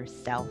presenting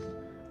yourself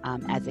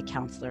as a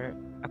counselor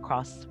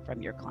across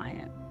from your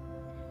client.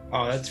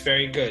 Oh, that's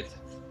very good.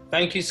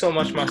 Thank you so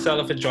much,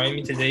 Marcella, for joining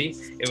me today.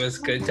 It was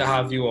good to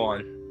have you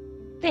on.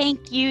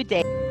 Thank you,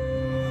 Dave.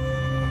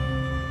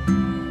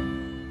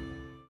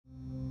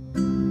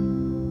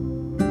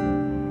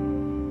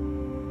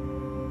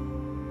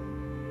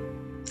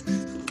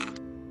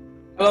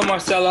 Hello,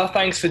 Marcella.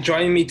 Thanks for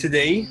joining me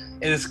today.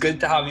 It is good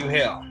to have you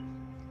here.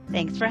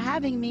 Thanks for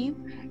having me.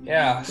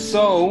 Yeah,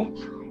 so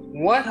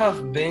what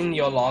have been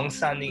your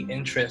long-standing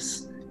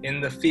interests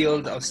in the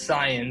field of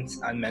science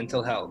and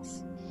mental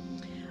health?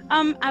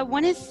 I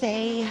want to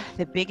say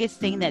the biggest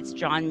thing that's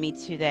drawn me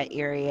to that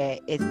area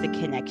is the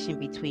connection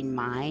between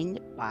mind,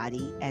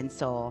 body, and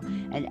soul,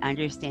 and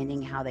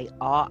understanding how they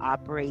all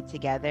operate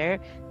together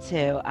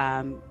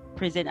to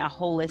present a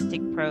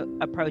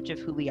holistic approach of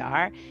who we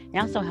are. It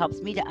also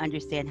helps me to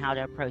understand how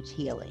to approach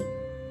healing.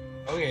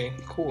 Okay,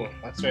 cool.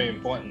 That's very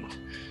important.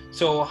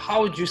 So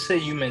how would you say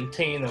you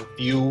maintain a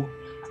view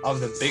of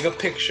the bigger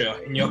picture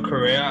in your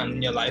career and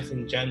in your life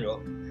in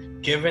general,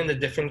 given the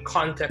different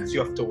contexts you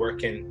have to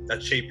work in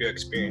that shape your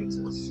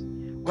experiences?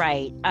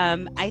 Right.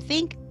 I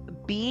think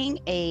being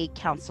a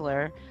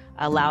counselor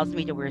allows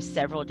me to wear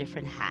several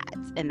different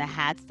hats. And the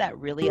hats that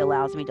really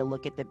allows me to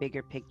look at the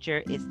bigger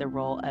picture is the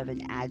role of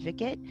an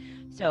advocate.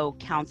 So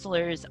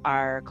counselors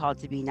are called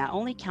to be not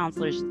only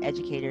counselors and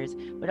educators,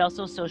 but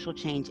also social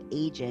change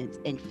agents.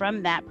 And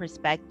from that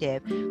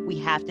perspective, we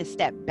have to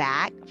step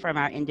back from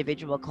our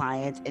individual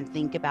clients and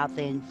think about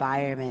the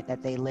environment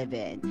that they live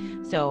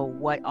in. So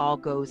what all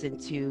goes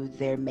into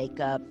their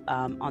makeup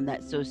on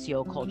that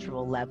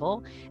socio-cultural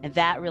level. And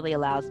that really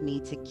allows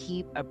me to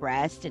keep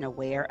abreast and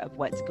aware of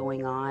what's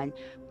going on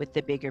with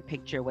the bigger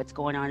picture, what's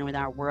going on with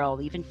our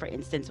world. Even for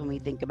instance, when we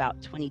think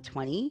about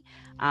 2020,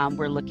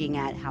 we're looking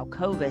at how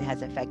COVID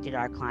has affected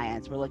our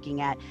clients. We're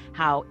looking at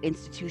how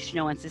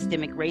institutional and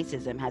systemic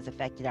racism has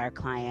affected our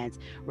clients.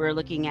 We're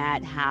looking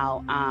at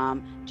how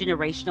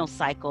generational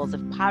cycles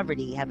of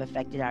poverty have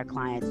affected our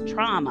clients,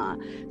 trauma.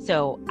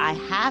 So I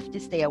have to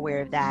stay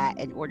aware of that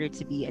in order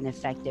to be an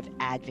effective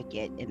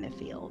advocate in the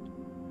field.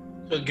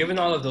 So given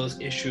all of those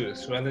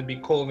issues, whether it be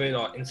COVID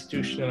or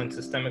institutional and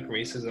systemic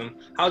racism,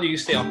 how do you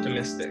stay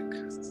optimistic?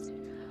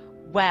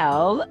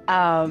 Well,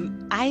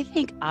 I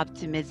think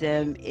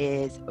optimism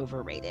is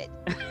overrated.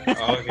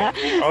 Okay.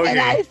 And Okay.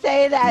 I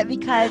say that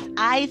because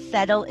I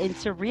settle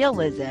into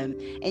realism.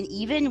 And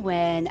even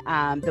when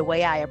the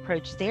way I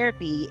approach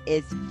therapy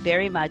is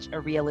very much a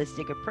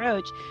realistic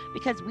approach,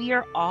 because we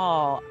are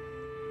all,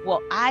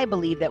 well, I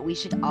believe that we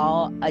should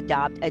all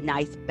adopt a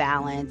nice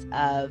balance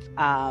of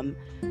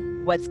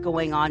what's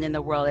going on in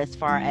the world as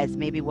far as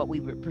maybe what we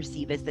would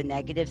perceive as the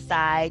negative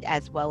side,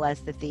 as well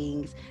as the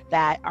things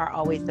that are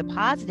always the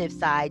positive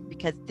side,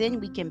 because then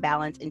we can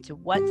balance into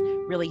what's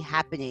really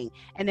happening.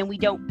 And then we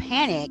don't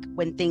panic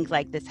when things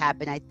like this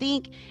happen. I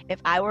think if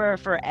I were a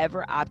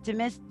forever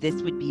optimist,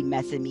 this would be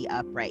messing me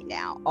up right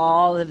now.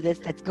 All of this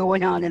that's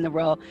going on in the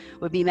world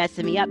would be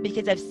messing me up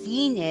because I've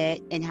seen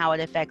it and how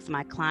it affects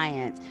my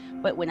clients.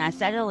 But when I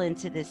settle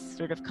into this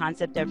sort of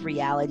concept of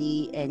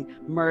reality and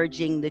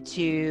merging the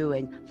two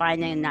and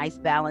finding a nice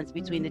balance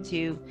between the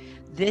two,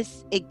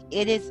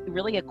 it has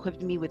really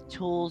equipped me with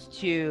tools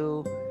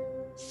to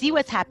see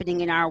what's happening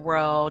in our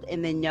world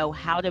and then know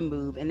how to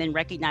move and then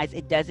recognize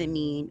it doesn't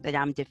mean that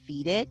I'm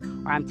defeated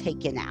or I'm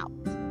taken out.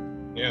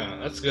 Yeah,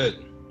 that's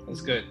good. That's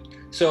good.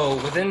 So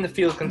within the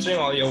field, considering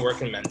all your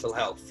work in mental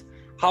health,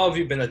 how have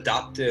you been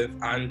adaptive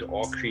and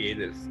or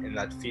creative in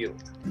that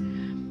field?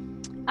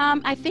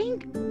 I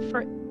think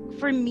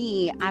for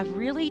me, I've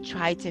really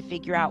tried to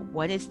figure out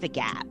what is the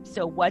gap.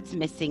 So what's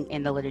missing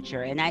in the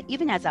literature. And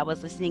even as I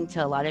was listening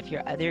to a lot of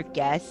your other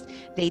guests,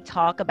 they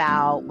talk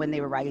about when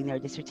they were writing their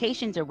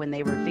dissertations or when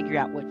they were figuring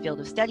out what field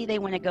of study they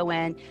want to go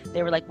in,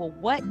 they were like, well,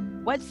 what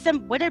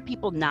are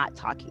people not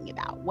talking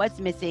about? What's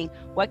missing?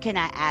 What can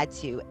I add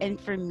to? And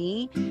for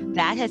me,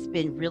 that has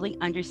been really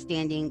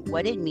understanding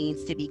what it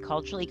means to be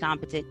culturally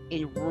competent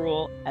in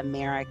rural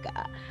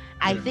America.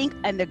 I think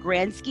in the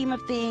grand scheme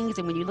of things,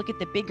 and when you look at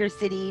the bigger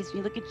cities,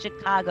 you look at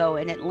Chicago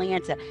and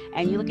Atlanta,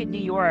 and you look at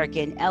New York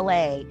and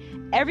LA,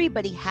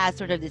 everybody has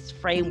sort of this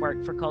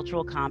framework for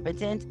cultural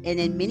competence. And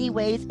in many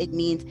ways, it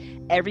means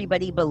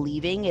everybody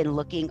believing and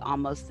looking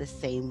almost the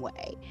same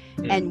way.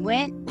 And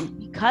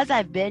because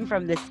I've been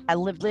I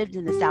lived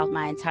in the South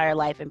my entire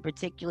life, and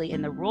particularly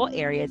in the rural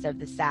areas of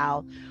the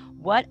South,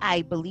 what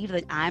I believe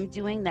that I'm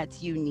doing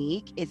that's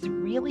unique is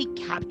really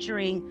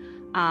capturing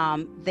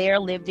their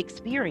lived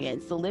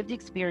experience, the lived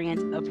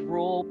experience of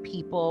rural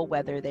people,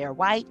 whether they're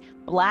white,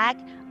 Black,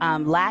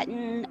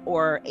 Latin,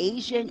 or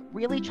Asian,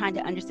 really trying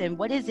to understand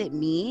what does it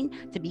mean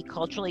to be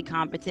culturally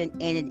competent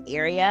in an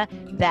area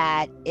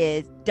that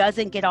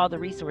doesn't get all the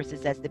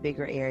resources as the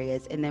bigger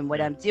areas. And then what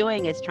I'm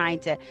doing is trying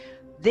to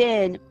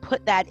then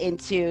put that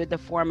into the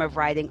form of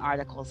writing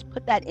articles,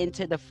 put that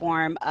into the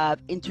form of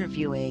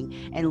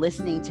interviewing and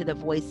listening to the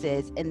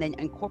voices, and then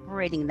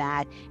incorporating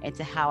that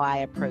into how I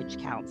approach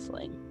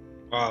counseling.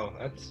 Wow,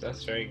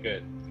 that's very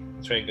good.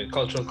 That's very good.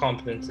 Cultural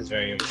competence is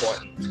very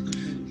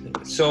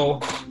important. So,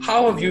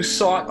 how have you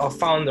sought or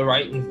found the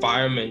right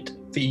environment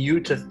for you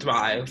to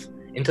thrive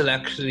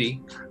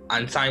intellectually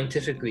and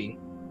scientifically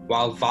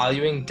while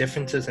valuing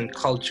differences in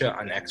culture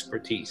and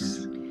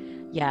expertise?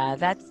 Yeah,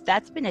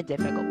 that's been a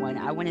difficult one.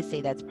 I want to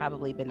say that's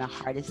probably been the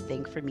hardest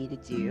thing for me to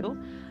do,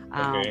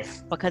 Okay.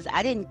 because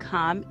I didn't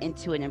come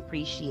into an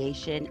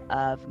appreciation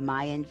of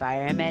my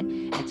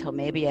environment until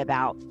maybe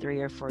about 3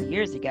 or 4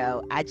 years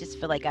ago. I just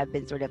feel like I've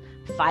been sort of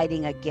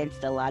fighting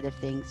against a lot of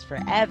things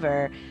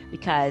forever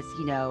because,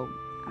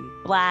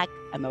 I'm Black,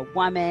 I'm a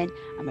woman,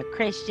 I'm a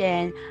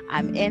Christian,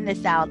 I'm in the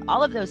South.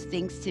 All of those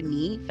things to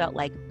me felt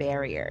like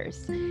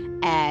barriers.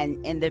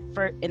 And in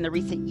the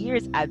recent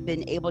years, I've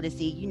been able to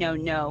see,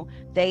 no,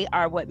 they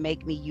are what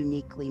make me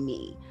uniquely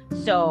me.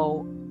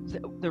 So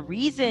the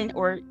reason,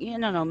 or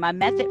no, my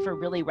method for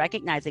really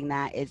recognizing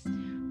that is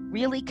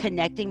really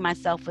connecting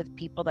myself with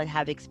people that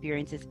have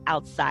experiences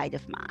outside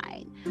of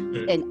mine,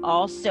 and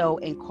also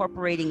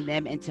incorporating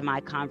them into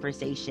my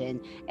conversation,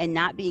 and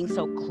not being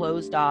so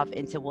closed off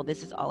into, well,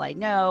 this is all I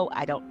know.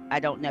 I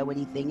don't know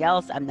anything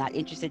else. I'm not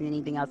interested in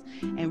anything else.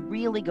 And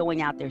really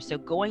going out there. So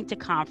going to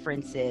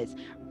conferences,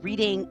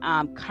 reading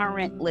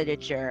current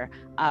literature,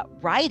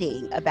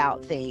 writing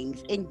about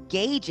things,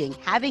 engaging,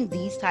 having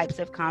these types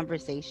of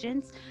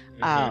conversations.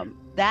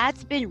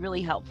 That's been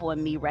really helpful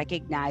in me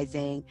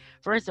recognizing,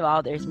 first of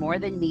all, there's more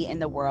than me in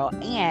the world,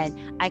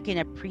 and I can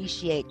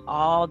appreciate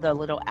all the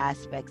little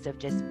aspects of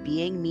just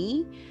being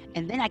me.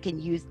 And then I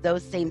can use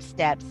those same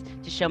steps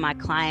to show my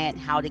client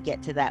how to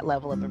get to that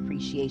level of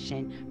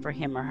appreciation for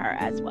him or her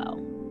as well.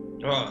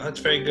 Well, that's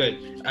very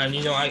good. And,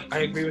 I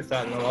agree with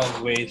that in a lot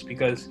of ways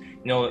because,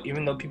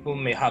 even though people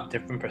may have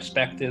different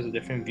perspectives or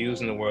different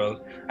views in the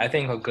world, I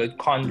think a good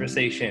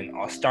conversation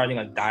or starting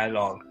a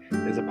dialogue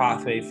is a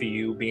pathway for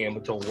you being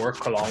able to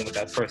work along with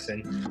that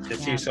person to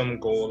achieve some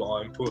goal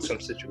or improve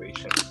some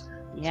situation.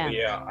 Yeah. So,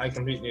 yeah, I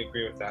completely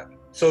agree with that.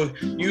 So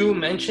you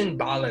mentioned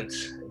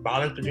balance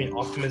between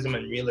optimism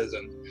and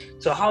realism.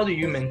 So how do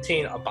you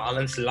maintain a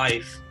balanced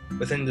life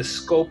within the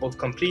scope of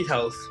complete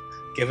health,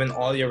 given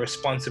all your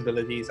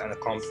responsibilities and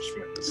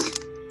accomplishments?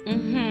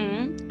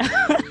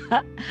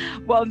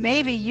 Well,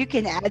 maybe you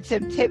can add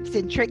some tips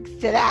and tricks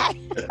to that.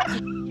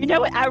 You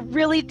know what? I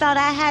really thought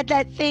I had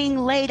that thing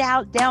laid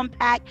out, down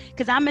pat,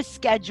 because I'm a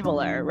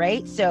scheduler,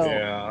 right? So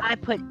I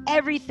put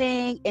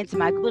everything into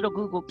my little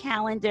Google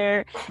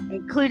Calendar,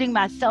 including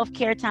my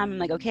self-care time. I'm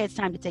like, okay, it's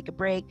time to take a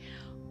break.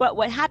 But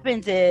what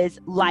happens is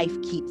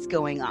life keeps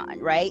going on,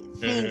 right?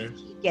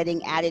 Things keep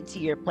getting added to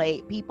your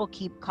plate. People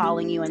keep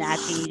calling you and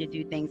asking you to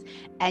do things,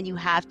 and you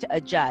have to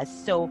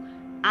adjust. So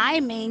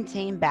I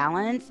maintain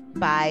balance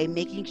by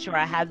making sure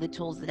I have the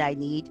tools that I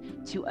need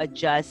to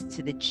adjust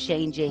to the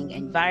changing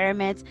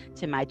environments,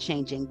 to my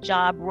changing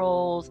job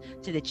roles,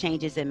 to the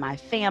changes in my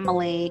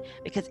family,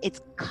 because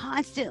it's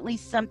constantly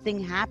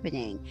something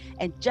happening.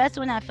 And just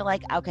when I feel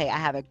like, okay, I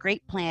have a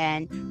great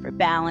plan for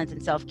balance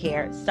and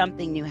self-care,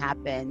 something new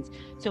happens.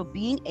 So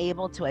being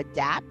able to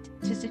adapt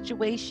to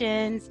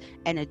situations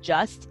and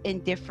adjust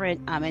in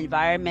different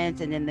environments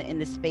and in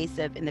the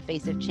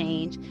face of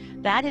change,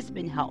 that has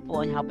been helpful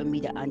in helping me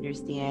to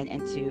understand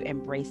and to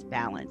embrace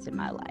balance in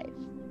my life.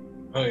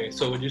 Okay,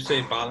 so would you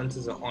say balance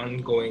is an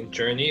ongoing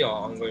journey or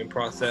ongoing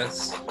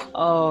process?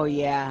 Oh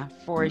yeah,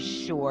 for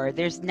sure.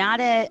 There's not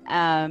a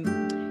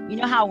you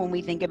know how when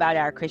we think about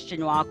our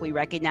Christian walk, we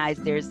recognize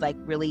there's like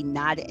really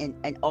not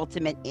an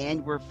ultimate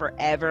end. We're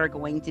forever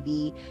going to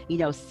be,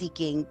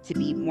 seeking to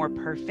be more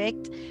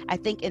perfect. I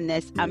think in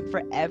this, I'm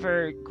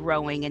forever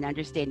growing and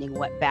understanding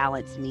what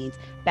balance means.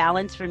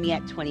 Balance for me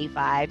at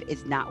 25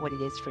 is not what it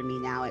is for me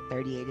now at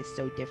 38. Is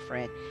so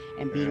different.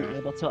 And being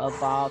able to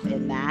evolve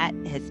in that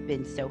has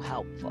been so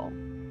helpful.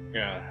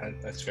 Yeah,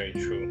 that's very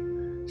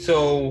true.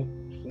 So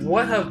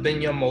what have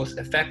been your most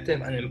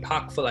effective and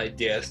impactful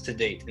ideas to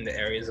date in the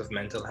areas of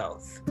mental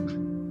health?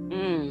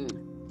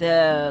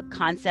 The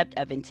concept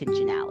of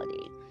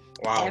intentionality.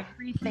 Wow.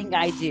 Everything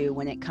I do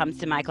when it comes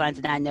to my clients,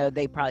 and I know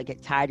they probably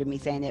get tired of me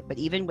saying it, but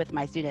even with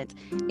my students,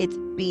 it's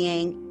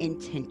being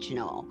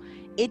intentional.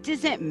 It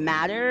doesn't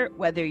matter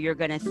whether you're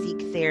going to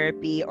seek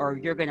therapy or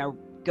you're going to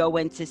go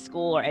into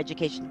school or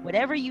education,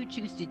 whatever you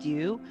choose to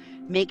do,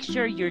 make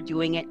sure you're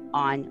doing it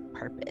on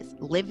purpose,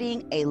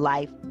 living a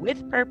life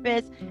with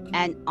purpose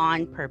and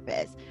on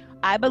purpose.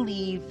 I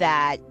believe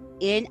that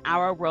in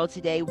our world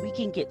today, we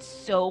can get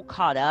so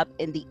caught up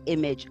in the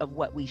image of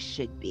what we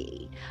should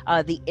be,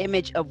 the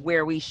image of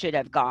where we should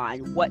have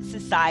gone, what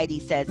society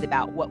says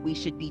about what we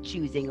should be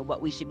choosing and what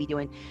we should be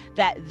doing,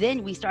 that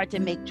then we start to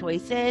make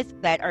choices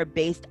that are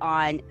based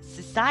on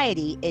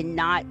society and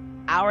not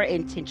our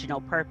intentional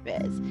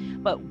purpose.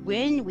 But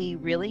when we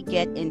really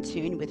get in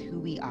tune with who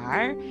we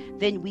are,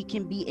 then we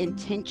can be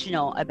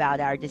intentional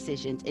about our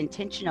decisions,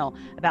 intentional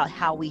about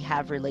how we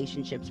have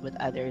relationships with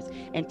others,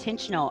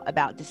 intentional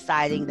about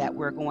deciding that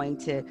we're going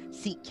to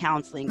seek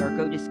counseling or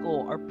go to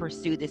school or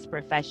pursue this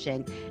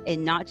profession,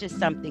 and not just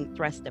something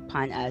thrust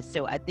upon us.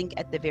 So I think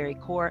at the very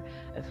core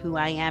of who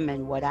I am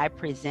and what I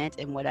present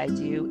and what I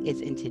do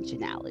is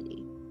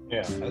intentionality.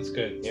 Yeah, that's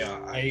good. Yeah,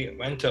 I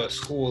went to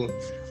school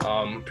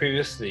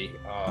previously,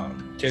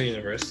 to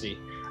university,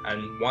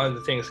 and one of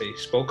the things they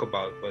spoke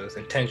about was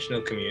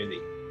intentional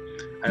community.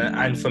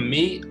 And for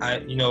me,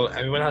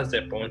 everyone has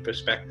their own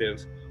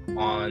perspective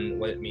on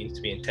what it means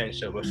to be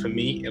intentional. But for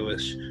me, it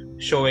was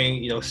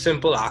showing,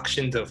 simple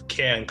actions of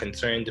care and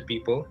concern to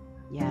people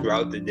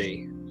throughout the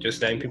day,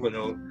 just letting people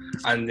know.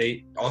 And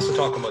they also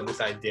talk about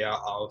this idea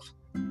of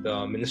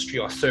the ministry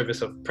or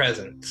service of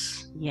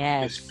presence.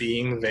 Just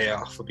being there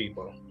for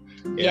people.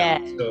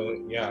 So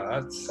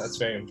that's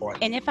very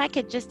important. And if I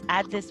could just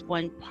add this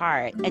one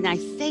part, and I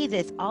say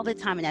this all the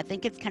time, and I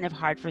think it's kind of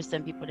hard for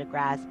some people to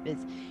grasp, is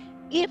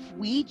if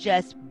we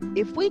just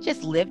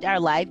lived our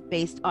life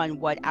based on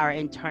what our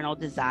internal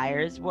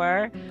desires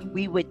were,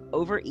 we would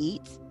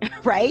overeat,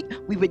 right?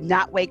 We would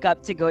not wake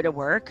up to go to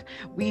work.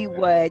 We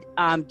would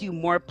do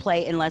more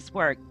play and less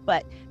work.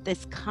 But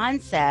this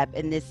concept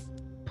and this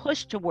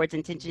push towards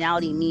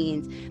intentionality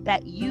means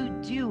that you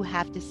do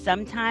have to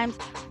sometimes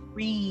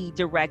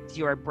redirect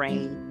your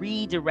brain,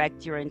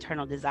 redirect your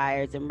internal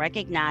desires, and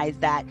recognize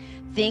that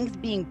things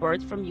being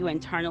birthed from you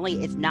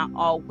internally is not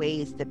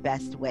always the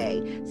best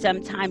way.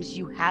 Sometimes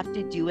you have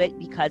to do it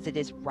because it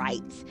is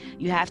right.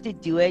 You have to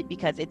do it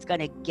because it's going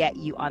to get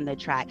you on the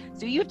track.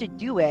 So you have to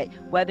do it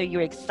whether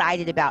you're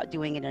excited about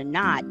doing it or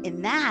not.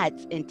 And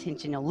that's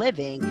intentional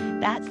living.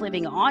 That's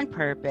living on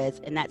purpose,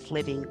 and that's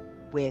living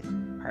with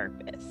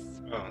purpose.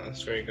 Oh,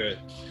 that's very good.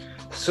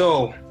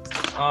 So,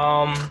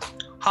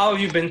 how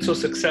have you been so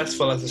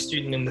successful as a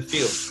student in the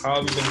field? How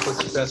have you been so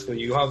successful?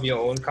 You have your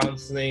own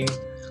counseling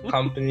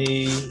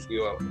company.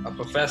 You're a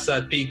professor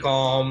at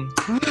PCOM.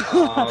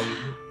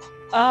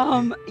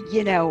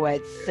 You know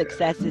what?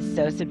 Success is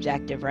so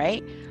subjective,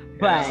 right?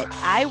 But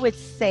I would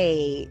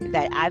say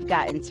that I've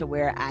gotten to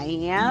where I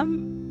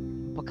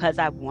am because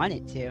I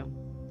wanted to.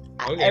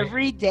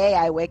 Every day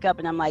I wake up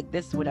and I'm like,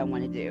 this is what I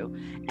want to do.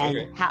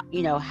 And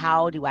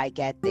how do I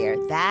get there?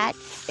 That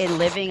and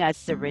living a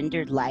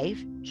surrendered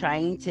life,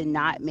 trying to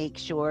not make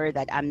sure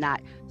that I'm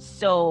not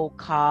so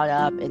caught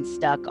up and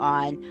stuck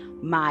on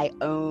my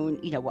own,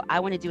 well, I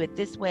want to do it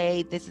this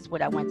way. This is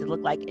what I want it to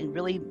look like. And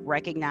really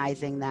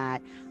recognizing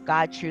that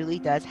God truly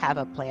does have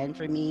a plan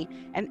for me.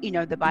 And,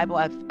 the Bible,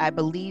 I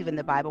believe in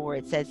the Bible where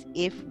it says,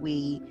 if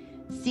we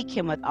seek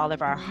him with all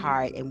of our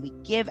heart and we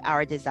give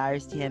our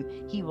desires to him,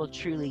 he will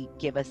truly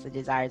give us the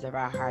desires of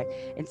our heart.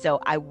 And so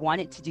I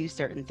wanted to do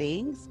certain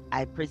things.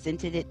 I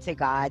presented it to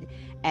God,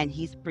 and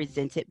he's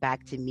presented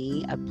back to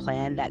me a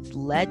plan that's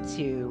led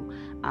to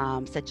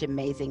such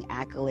amazing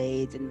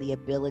accolades and the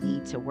ability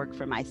to work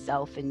for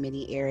myself in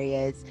many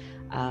areas.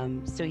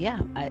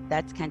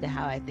 That's kind of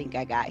how I think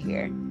I got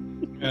here.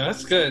 Yeah,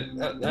 that's good.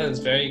 That is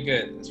very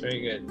good. That's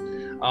very good.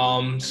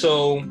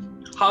 So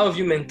how have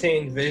you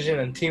maintained vision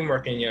and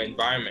teamwork in your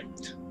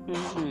environment?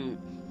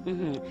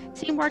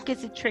 Teamwork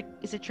is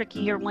a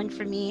trickier one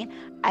for me.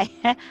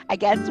 I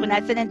guess when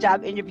I sit in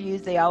job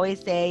interviews, they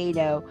always say,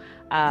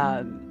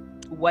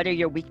 what are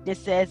your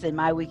weaknesses? And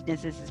my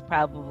weaknesses is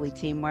probably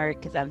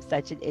teamwork, because I'm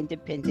such an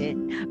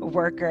independent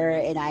worker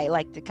and I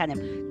like to kind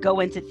of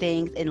go into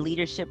things in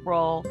leadership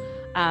role.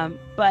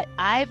 But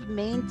I've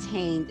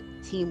maintained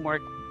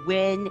teamwork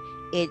when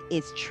it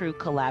is true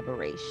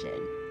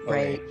collaboration.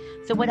 Right.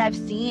 So what I've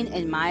seen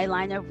in my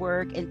line of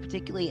work, and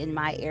particularly in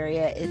my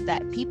area, is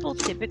that people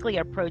typically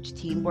approach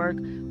teamwork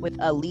with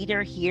a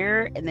leader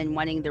here and then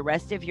wanting the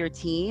rest of your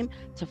team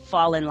to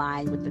fall in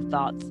line with the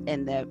thoughts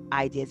and the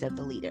ideas of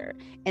the leader.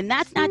 And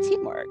that's not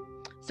teamwork.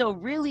 So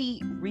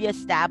really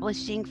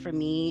reestablishing for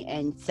me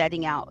and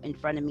setting out in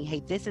front of me,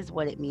 hey, this is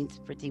what it means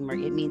for teamwork.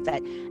 It means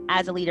that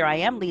as a leader, I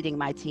am leading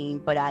my team,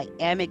 but I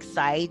am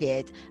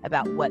excited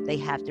about what they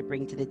have to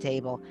bring to the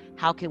table.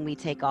 How can we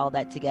take all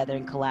that together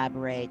and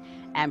collaborate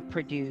and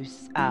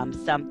produce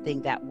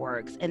something that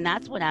works? And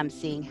that's what I'm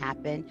seeing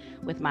happen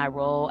with my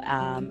role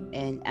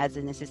and as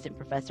an assistant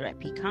professor at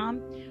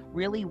PCOM,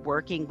 really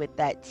working with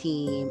that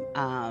team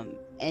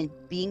and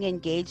being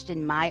engaged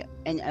in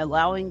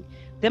allowing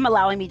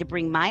me to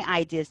bring my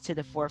ideas to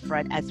the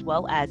forefront, as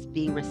well as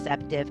being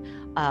receptive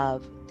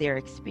of their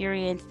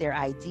experience, their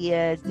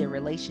ideas, their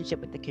relationship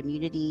with the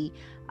community.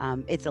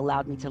 It's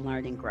allowed me to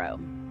learn and grow.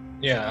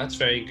 Yeah, that's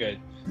very good.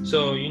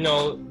 So,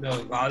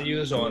 the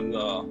values or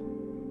the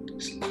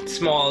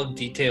small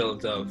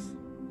details of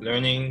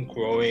learning,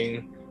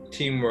 growing,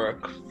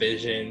 teamwork,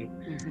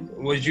 vision,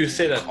 would you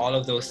say that all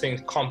of those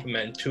things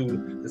complement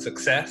to the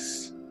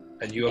success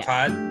that you have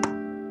had?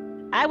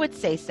 I would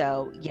say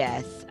so,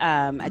 yes.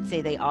 I'd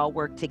say they all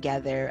work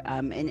together.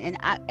 And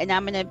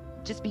I'm going to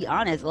just be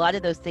honest, a lot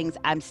of those things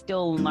I'm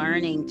still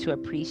learning to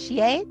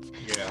appreciate.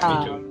 Yeah,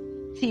 me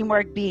too.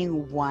 Teamwork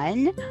being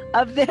one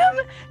of them.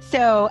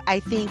 So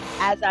I think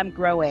as I'm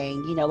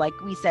growing, like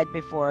we said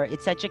before,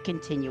 it's such a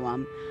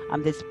continuum.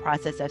 This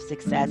process of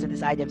success, or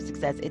this idea of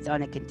success, it's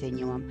on a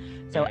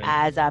continuum. So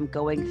as I'm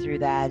going through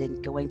that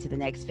and going to the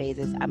next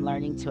phases, I'm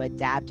learning to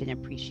adapt and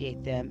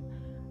appreciate them,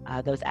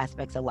 those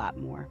aspects a lot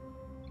more.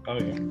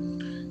 Okay.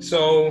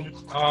 So,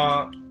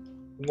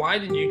 why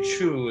did you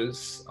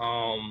choose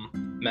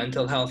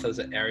mental health as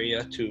an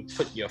area to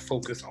put your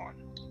focus on?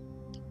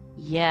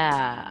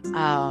 Yeah,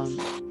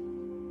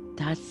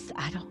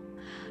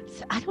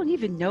 So I don't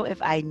even know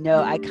if I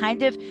know. I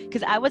kind of,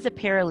 because I was a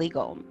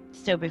paralegal.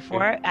 So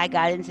before I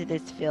got into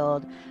this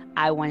field,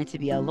 I wanted to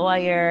be a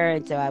lawyer.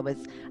 And so I was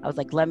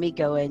like, let me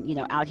go and,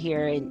 out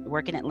here and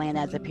work in Atlanta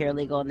as a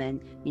paralegal and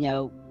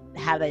then,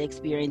 have that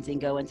experience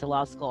and go into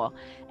law school.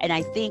 And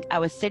I think I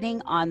was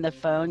sitting on the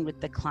phone with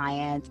the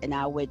clients and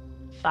I would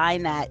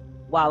find that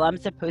while I'm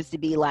supposed to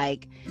be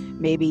like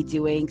maybe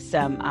doing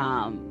some,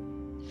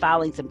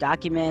 filing some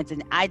documents,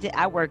 and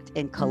I worked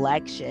in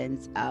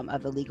collections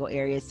of the legal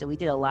areas, so we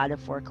did a lot of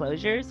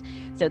foreclosures.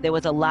 So there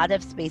was a lot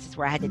of spaces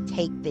where I had to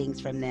take things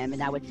from them,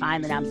 and I would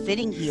find that I'm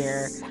sitting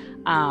here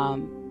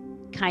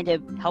kind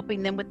of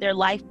helping them with their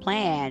life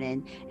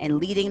plan and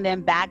leading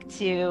them back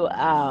to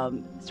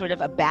sort of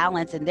a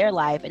balance in their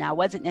life. And I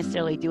wasn't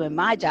necessarily doing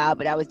my job,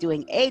 but I was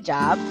doing a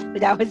job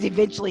that I was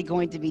eventually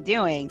going to be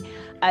doing.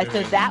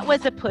 So that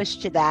was a push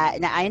to that,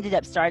 and I ended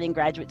up starting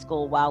graduate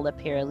school while a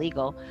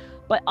paralegal.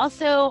 But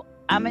also,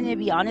 I'm going to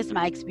be honest,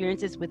 my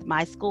experiences with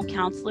my school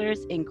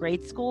counselors in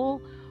grade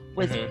school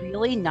was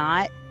really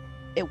not,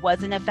 it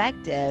wasn't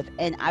effective.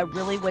 And I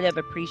really would have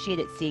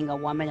appreciated seeing a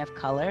woman of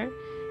color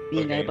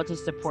being able to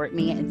support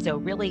me. And so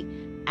really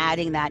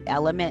adding that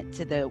element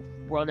to the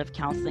world of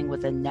counseling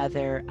was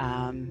another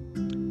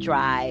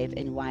drive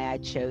and why I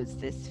chose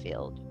this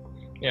field.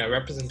 Yeah,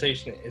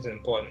 representation is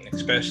important,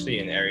 especially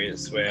in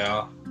areas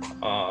where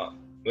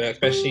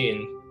especially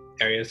in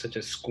areas such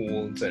as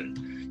schools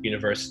and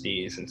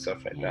universities and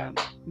stuff like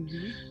that.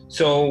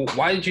 So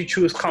why did you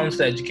choose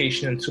counselor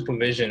education and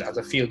supervision as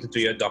a field to do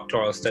your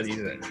doctoral studies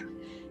in?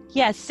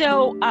 Yeah,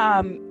 so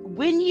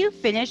when you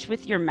finish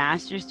with your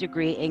master's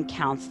degree in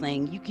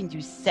counseling, you can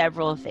do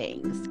several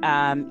things.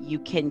 You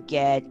can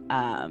get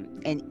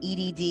an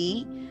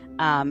EDD,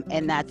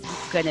 and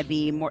that's going to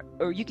be more,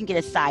 or you can get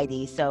a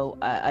PsyD, so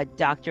a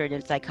doctorate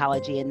in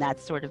psychology, and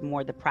that's sort of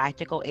more the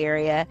practical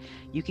area.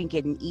 You can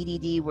get an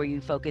EDD where you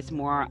focus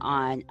more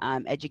on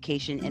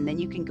education, and then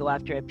you can go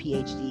after a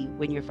PhD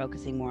when you're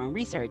focusing more on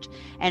research.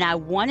 And I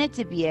wanted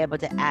to be able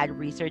to add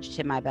research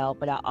to my belt,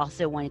 but I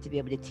also wanted to be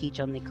able to teach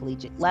on the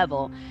collegiate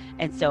level.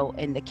 And so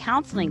in the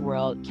counseling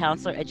world,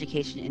 counselor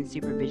education and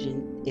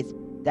supervision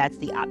that's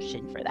the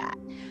option for that.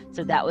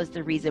 So that was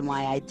the reason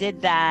why I did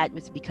that,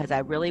 was because I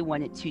really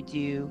wanted to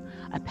do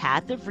a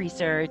path of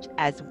research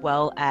as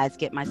well as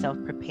get myself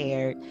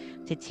prepared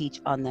to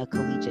teach on the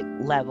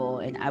collegiate level.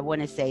 And I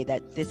want to say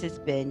that this has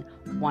been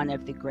one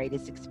of the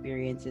greatest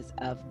experiences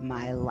of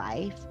my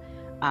life.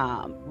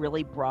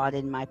 Really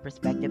broadened my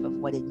perspective of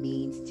what it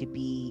means to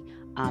be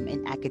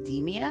in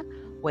academia,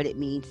 what it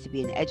means to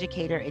be an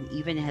educator, and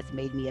even has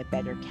made me a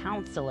better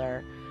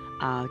counselor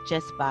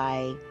just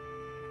by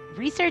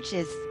research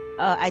is,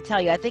 I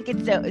tell you, I think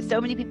it's so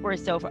many people are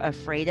so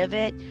afraid of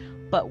it,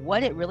 but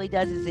what it really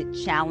does is it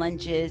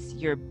challenges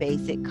your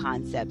basic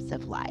concepts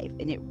of life.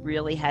 And it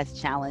really has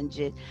challenged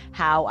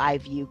how I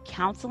view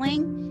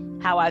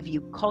counseling, how I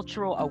view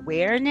cultural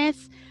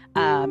awareness.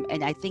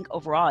 And I think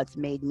overall it's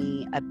made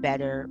me a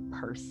better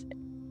person.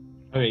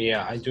 Oh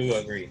yeah, I do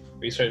agree.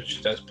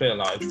 Research does play a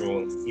large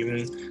role, even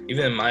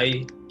in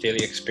my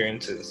daily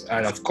experiences,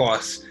 and of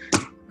course,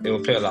 it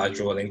will play a large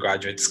role in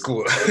graduate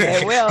school.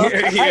 It will.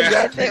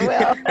 Yes, it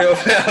will. It will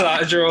play a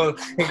large role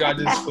in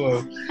graduate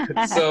school.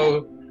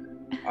 So,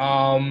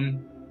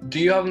 do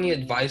you have any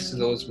advice to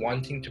those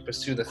wanting to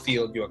pursue the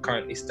field you are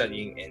currently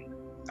studying in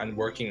and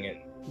working in?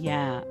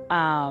 Yeah.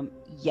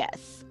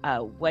 Yes.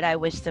 What I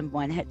wish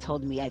someone had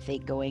told me, I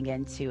think, going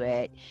into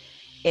it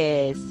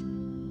is,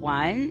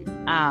 one,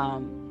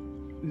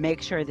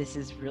 make sure this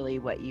is really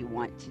what you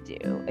want to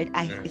do. And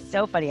it's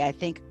so funny. I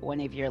think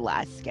one of your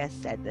last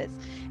guests said this,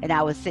 and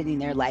I was sitting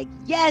there like,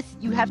 yes,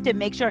 you have to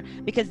make sure,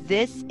 because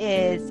this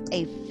is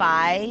a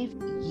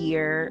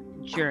 5-year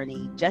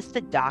journey, just the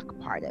doc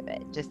part of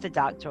it, just the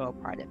doctoral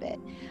part of it.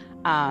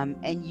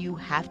 And you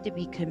have to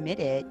be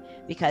committed,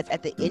 because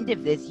at the end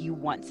of this, you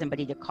want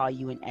somebody to call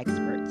you an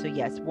expert. So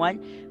yes,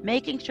 one,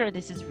 making sure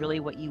this is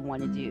really what you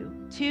want to do.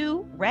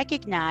 2,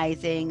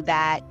 recognizing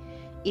that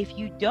if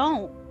you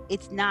don't,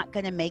 it's not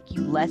going to make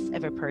you less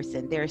of a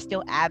person. There are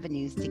still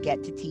avenues to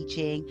get to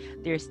teaching.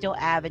 There are still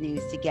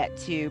avenues to get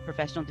to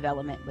professional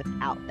development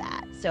without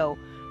that. So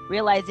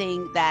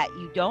realizing that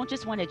you don't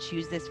just want to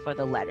choose this for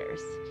the letters.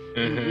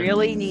 You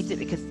really need to,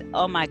 because,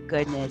 oh my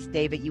goodness,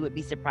 David, you would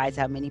be surprised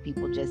how many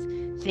people just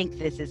think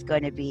this is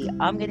going to be,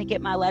 I'm going to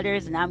get my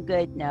letters and I'm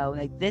good. No,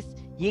 like this,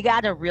 you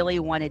got to really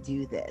want to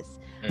do this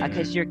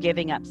because you're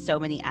giving up so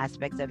many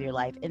aspects of your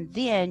life. And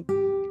then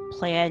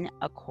plan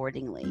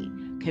accordingly.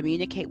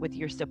 Communicate with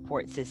your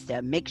support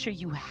system. Make sure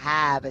you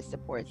have a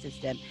support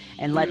system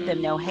and let them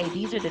know, hey,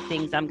 these are the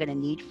things I'm going to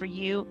need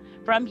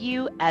from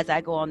you as I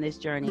go on this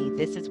journey.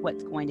 This is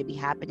what's going to be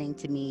happening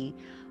to me.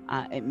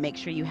 And make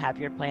sure you have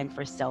your plan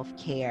for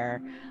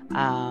self-care.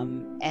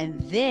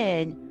 And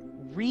then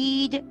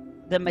read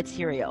the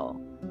material.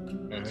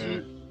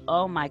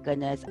 Oh my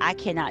goodness. I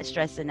cannot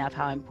stress enough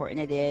how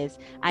important it is.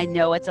 I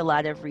know it's a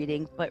lot of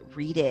reading, but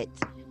read it.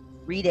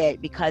 Read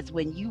it, because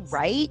when you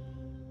write,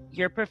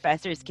 your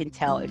professors can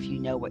tell if you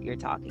know what you're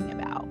talking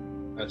about.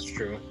 That's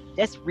true.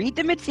 Just read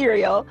the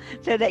material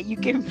so that you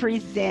can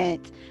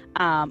present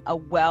a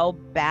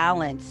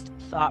well-balanced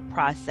thought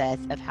process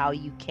of how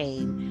you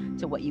came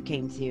to what you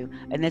came to.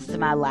 And this is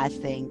my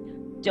last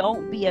thing.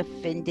 Don't be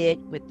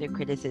offended with the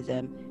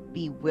criticism.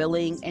 Be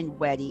willing and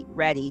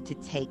ready to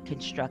take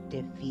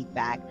constructive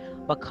feedback,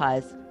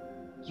 because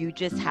you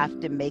just have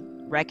to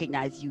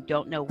recognize you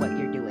don't know what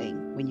you're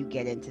doing when you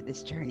get into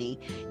this journey.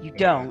 You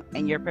don't,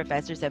 and your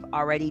professors have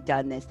already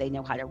done this. They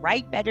know how to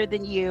write better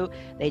than you.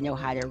 They know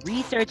how to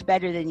research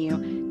better than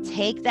you.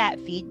 Take that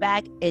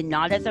feedback, and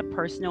not as a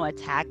personal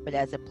attack, but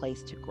as a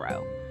place to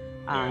grow.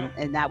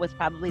 And that was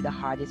probably the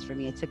hardest for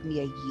me. It took me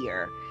a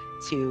year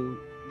to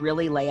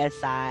really lay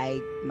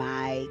aside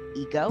my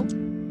ego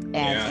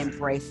and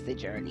embrace the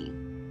journey.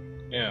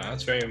 Yeah,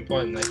 that's very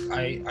important.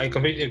 Like I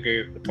completely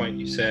agree with the point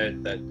you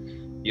said, that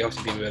you have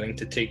to be willing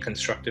to take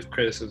constructive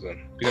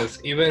criticism. Because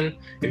even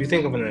if you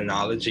think of an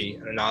analogy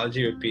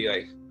would be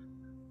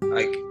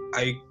like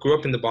I grew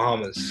up in the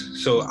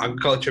Bahamas, so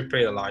agriculture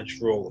played a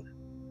large role.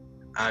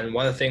 And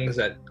one of the things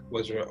that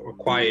was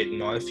required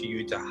in order for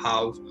you to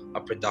have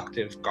a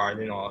productive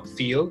garden or a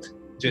field,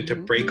 you had to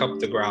break up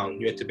the ground.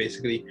 You had to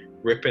basically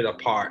rip it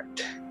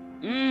apart.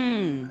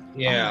 Yeah.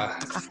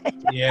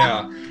 Oh,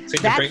 yeah.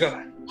 So you break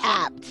up.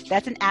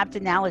 That's an apt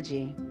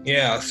analogy.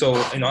 Yeah. So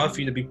in order for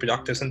you to be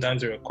productive,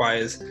 sometimes it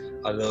requires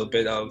a little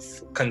bit of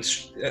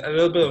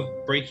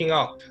breaking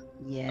up.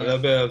 Yes. A little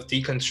bit of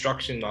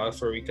deconstruction in order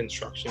for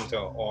reconstruction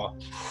or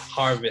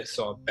harvest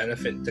or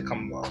benefit to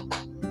come about.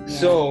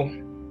 Yeah.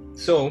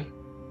 So,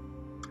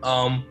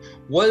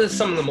 what is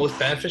some of the most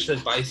beneficial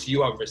advice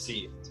you have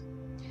received?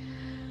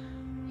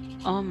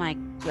 Oh my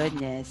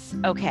goodness.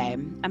 Okay,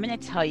 I'm going to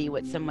tell you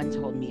what someone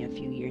told me a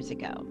few years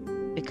ago,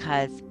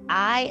 because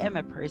I am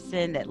a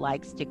person that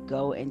likes to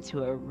go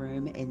into a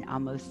room and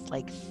almost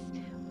like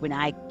when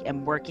I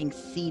am working,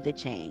 see the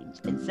change.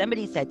 And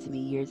somebody said to me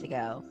years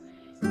ago,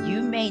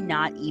 you may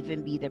not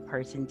even be the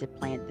person to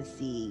plant the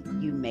seed.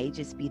 You may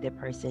just be the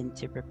person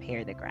to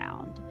prepare the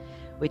ground,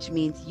 which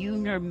means you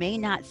may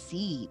not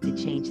see the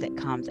change that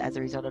comes as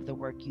a result of the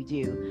work you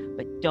do,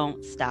 but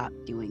don't stop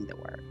doing the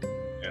work.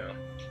 Yeah.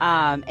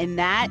 And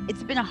that,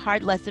 it's been a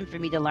hard lesson for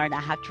me to learn.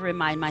 I have to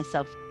remind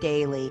myself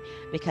daily,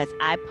 because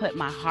I put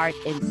my heart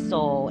and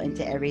soul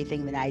into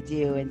everything that I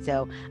do. And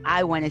so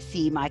I want to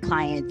see my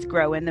clients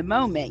grow in the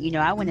moment. You know,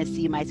 I want to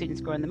see my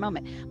students grow in the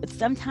moment. But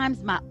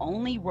sometimes my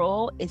only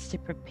role is to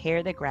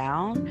prepare the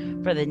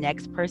ground for the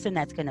next person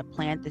that's going to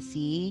plant the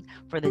seed,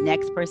 for the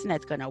next person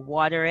that's going to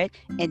water it.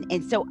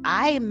 And so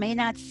I may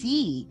not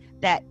see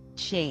that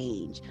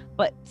change,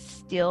 but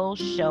still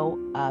show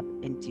up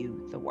and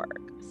do the work.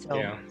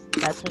 So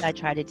that's what I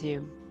try to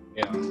do.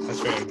 Yeah,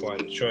 that's very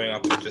important. Showing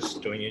up and just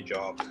doing your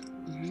job.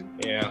 Mm-hmm.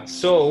 Yeah.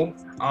 So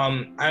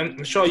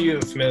I'm sure you're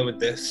familiar with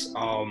this,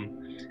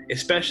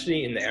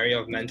 especially in the area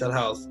of mental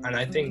health. And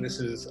I think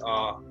this is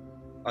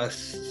a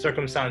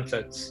circumstance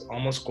that's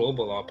almost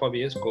global, or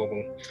probably is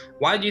global.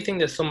 Why do you think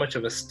there's so much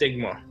of a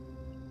stigma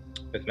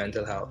with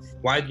mental health?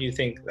 Why do you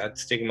think that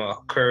stigma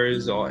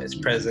occurs or is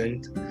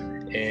present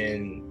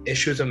in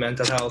issues of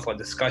mental health or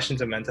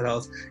discussions of mental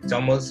health?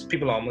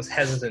 People are almost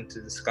hesitant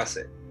to discuss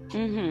it.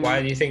 Mm-hmm.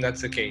 Why do you think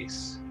that's the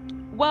case?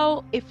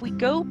 Well, if we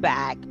go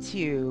back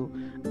to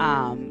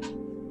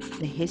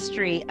the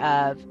history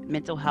of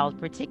mental health,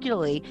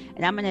 particularly,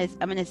 and I'm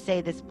gonna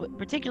say this,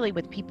 particularly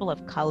with people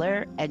of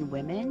color and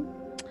women,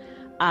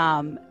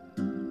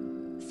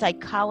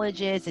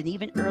 psychologists and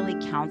even early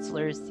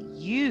counselors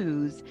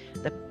use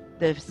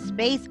the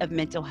space of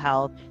mental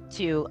health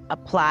to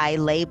apply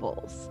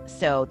labels.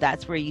 So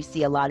that's where you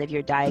see a lot of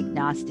your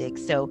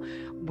diagnostics. So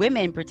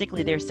women,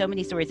 particularly, there's so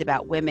many stories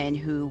about women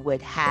who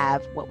would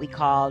have what we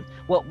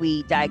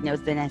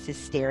diagnosed then as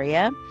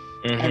hysteria.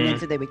 Mm-hmm. And then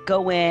so they would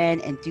go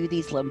in and do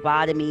these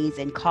lobotomies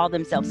and call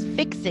themselves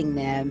fixing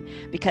them,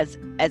 because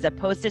as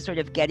opposed to sort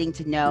of getting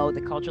to know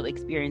the cultural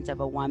experience of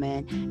a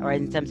woman, or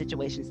in some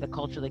situations, the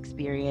cultural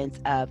experience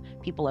of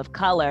people of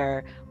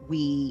color,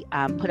 we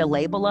put a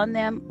label on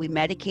them, we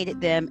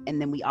medicated them,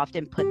 and then we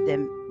often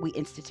we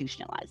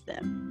institutionalize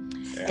them.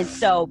 Yeah. And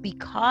so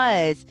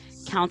because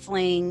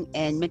counseling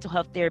and mental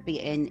health therapy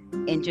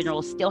in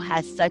general still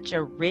has such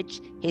a rich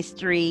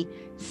history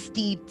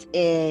steeped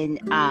in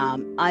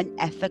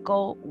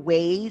unethical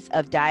ways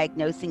of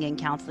diagnosing and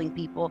counseling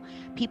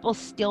people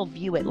still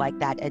view it like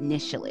that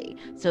initially.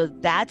 So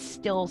that's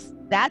still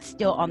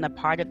on the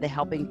part of the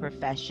helping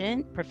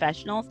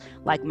professionals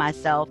like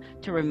myself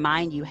to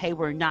remind you, hey,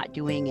 we're not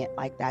doing it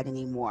like that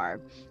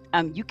anymore.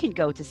 You can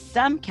go to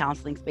some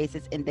counseling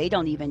spaces and they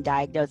don't even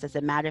diagnose. As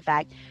a matter of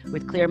fact,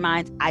 with Clear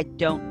Minds, I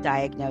don't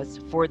diagnose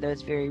for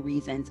those very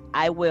reasons.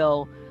 I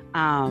will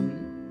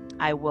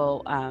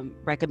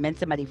recommend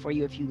somebody for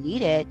you if you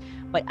need it,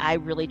 but I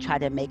really try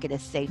to make it a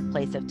safe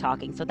place of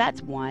talking. So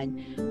that's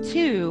one.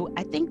 Two,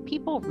 I think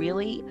people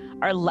really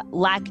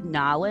lack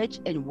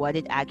knowledge in what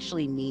it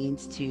actually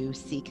means to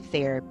seek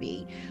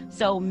therapy.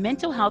 So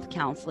mental health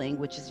counseling,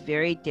 which is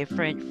very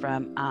different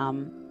from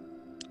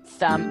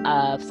some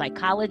of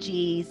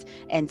psychologies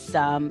and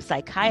some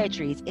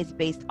psychiatries is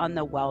based on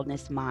the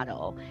wellness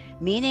model,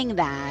 meaning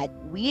that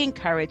we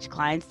encourage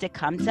clients to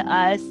come to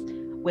us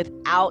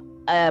without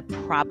a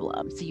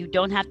problem. So you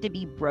don't have to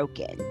be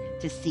broken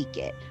to seek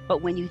it.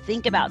 But when you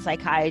think about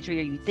psychiatry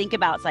or you think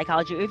about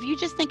psychology, or if you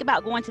just think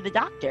about going to the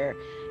doctor,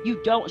 you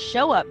don't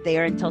show up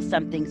there until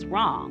something's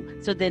wrong.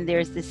 So then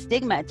there's this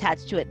stigma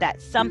attached to it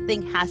that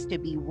something has to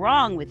be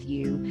wrong with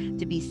you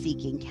to be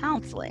seeking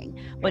counseling.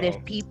 But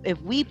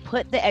if we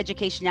put the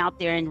education out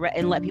there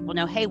and let people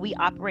know, hey, we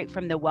operate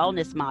from the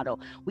wellness model,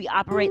 we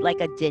operate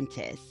like a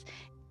dentist.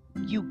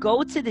 You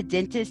go to the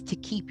dentist to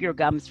keep your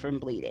gums from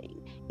bleeding.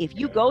 If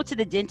you go to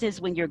the dentist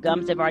when your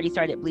gums have already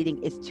started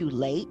bleeding, it's too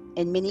late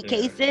in many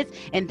cases,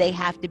 and they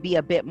have to be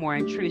a bit more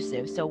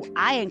intrusive. So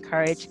I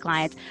encourage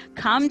clients,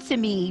 come to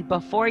me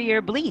before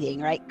you're bleeding,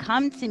 right?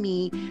 Come to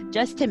me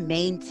just to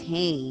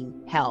maintain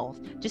health,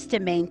 just to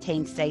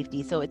maintain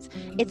safety. So it's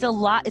a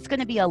lot. It's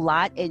going to be a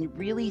lot in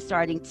really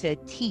starting to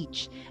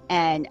teach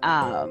and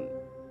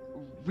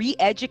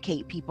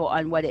re-educate people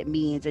on what it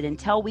means. And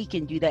until we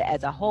can do that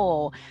as a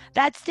whole,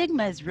 that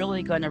stigma is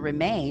really going to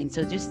remain.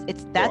 So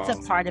that's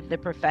a part of the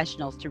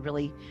professionals to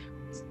really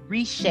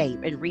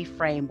reshape and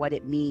reframe what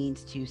it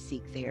means to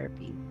seek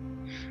therapy.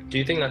 Do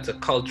you think that's a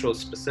cultural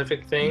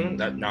specific thing,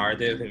 that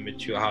narrative in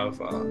which you have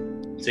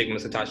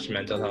stigmas attached to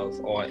mental health,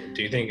 or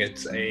do you think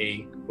it's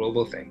a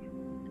global thing?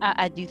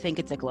 I do think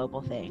it's a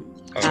global thing.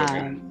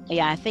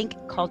 Okay. I think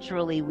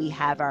culturally we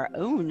have our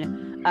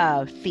own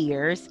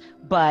fears,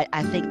 but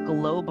I think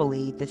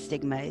globally the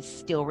stigma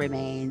still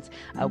remains.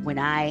 When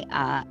I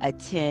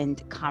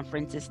attend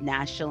conferences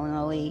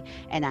nationally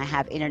and I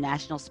have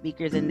international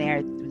speakers in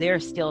there,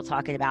 they're still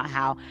talking about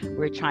how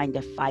we're trying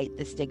to fight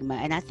the stigma.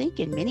 And I think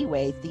in many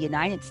ways, the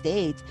United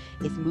States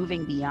is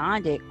moving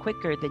beyond it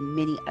quicker than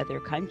many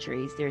other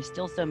countries. There's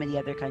still so many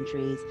other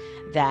countries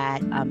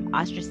that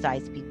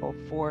ostracize people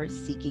for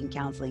seeking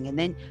counseling. And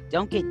then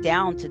don't get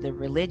down to the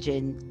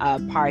religion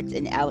parts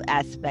and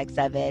aspects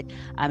of it.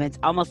 It's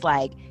almost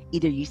like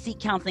either you seek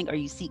counseling or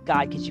you seek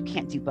God, because you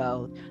can't do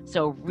both.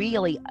 So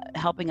really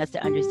helping us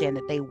to understand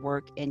that they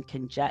work in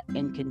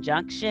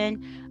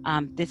conjunction.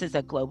 This is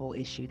a global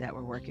issue that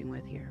we're working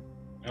with here.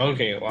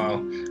 Okay,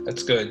 wow,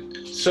 that's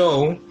good.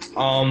 So,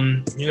 I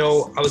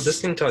was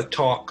listening to a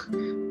talk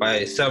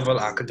by several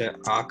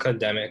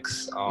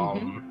academics,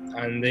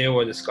 and they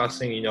were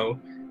discussing,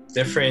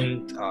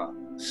 different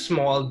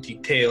small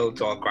details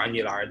or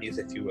granularities,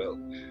 if you will,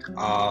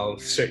 of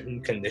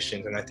certain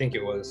conditions, and I think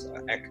it was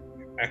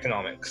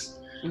economics.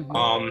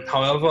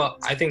 However,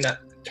 I think that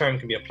term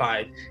can be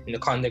applied in the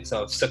context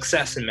of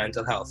success in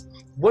mental health.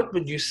 What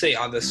would you say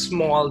are the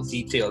small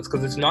details?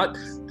 Because it's not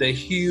the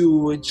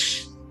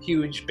huge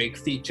big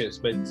features,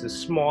 but it's the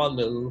small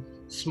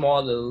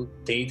little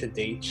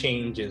day-to-day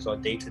changes or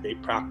day-to-day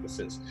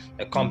practices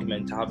that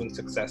complement to having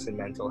success in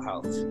mental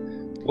health.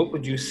 What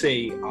would you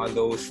say are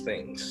those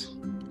things?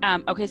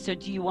 Okay, so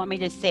do you want me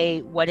to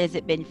say what has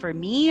it been for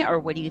me, or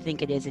what do you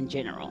think it is in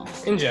general?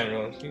 In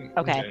general.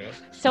 Okay.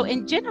 So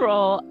in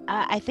general,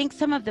 I think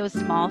some of those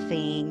small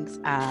things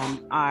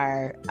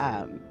are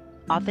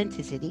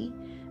authenticity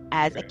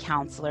as a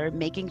counselor,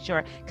 making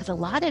sure, because a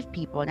lot of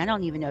people, and I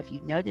don't even know if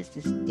you've noticed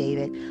this,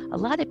 David, a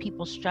lot of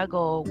people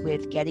struggle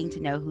with getting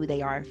to know who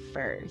they are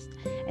first.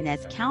 And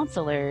as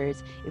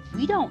counselors, if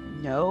we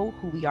don't know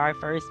who we are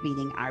first,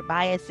 meaning our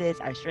biases,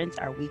 our strengths,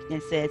 our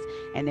weaknesses,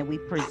 and then we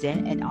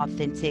present an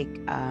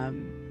authentic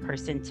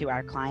person to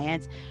our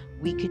clients,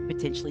 we could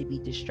potentially be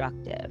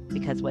destructive,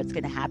 because what's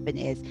going to happen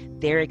is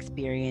their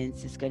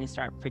experience is going to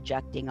start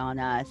projecting on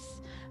us,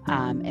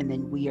 and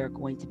then we are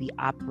going to be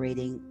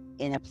operating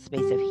in a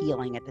space of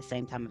healing at the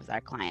same time as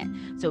our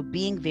client. So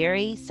being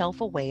very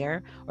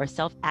self-aware or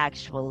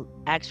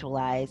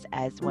self-actualize,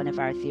 as one of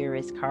our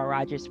theorists, Carl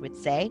Rogers, would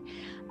say,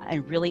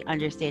 and really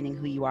understanding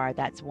who you are,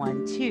 that's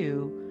one.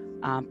 Two,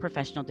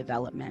 professional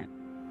development.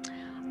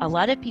 A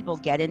lot of people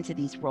get into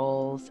these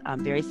roles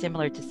very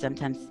similar to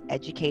sometimes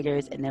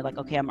educators, and they're like,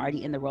 okay, I'm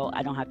already in the role,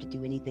 I don't have to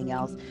do anything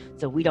else.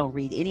 So we don't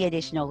read any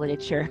additional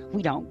literature,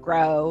 we don't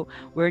grow,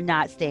 we're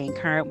not staying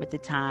current with the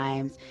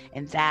times,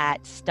 and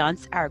that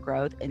stunts our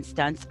growth and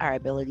stunts our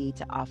ability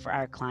to offer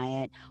our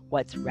client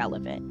what's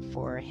relevant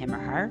for him or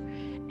her.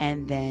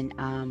 And then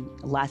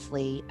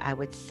lastly, I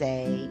would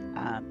say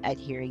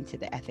adhering to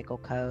the ethical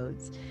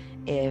codes.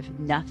 If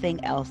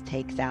nothing else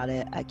takes out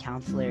a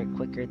counselor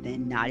quicker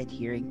than not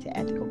adhering to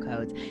ethical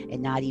codes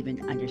and not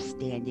even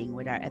understanding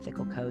what our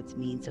ethical codes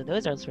mean. So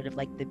those are sort of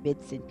like the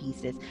bits and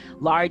pieces,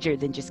 larger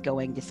than just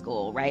going to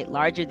school, right?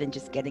 Larger than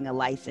just getting a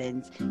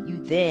license. You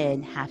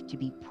then have to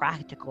be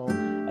practical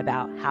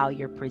about how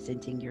you're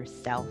presenting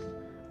yourself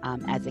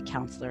as a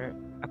counselor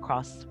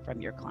across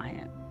from your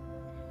client.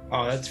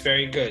 Oh, that's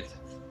very good.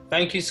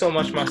 Thank you so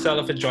much,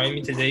 Marcella, for joining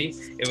me today.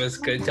 It was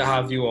good to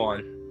have you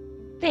on.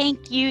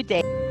 Thank you,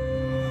 Dave.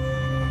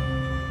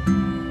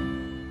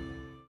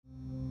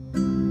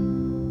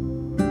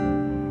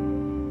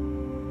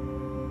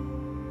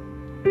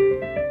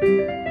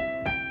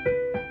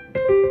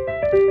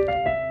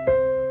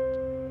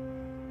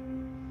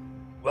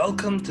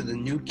 Welcome to the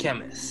new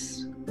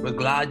Chemist. We're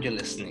glad you're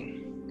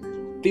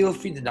listening. Feel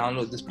free to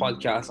download this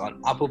podcast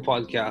on Apple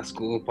Podcasts,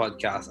 Google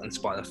Podcasts, and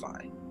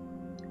Spotify.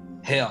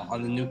 Here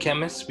on the new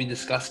Chemist, we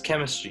discuss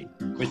chemistry,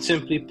 which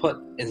simply put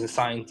is the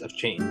science of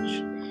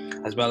change,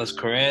 as well as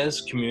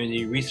careers,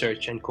 community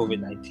research, and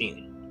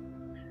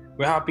COVID-19.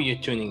 We're happy you're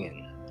tuning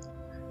in.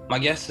 My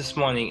guest this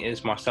morning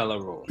is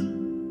Marcella Rolle.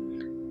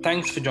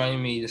 Thanks for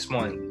joining me this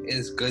morning. It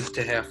is good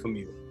to hear from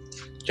you.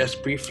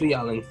 Just briefly,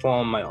 I'll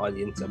inform my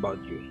audience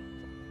about you.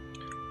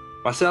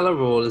 Marcella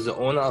Rolle is the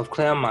owner of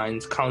Clear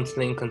Minds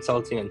Counseling,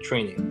 Consulting and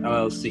Training,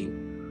 LLC,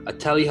 a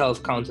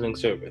telehealth counseling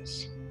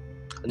service.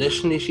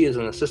 Additionally, she is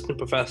an assistant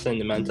professor in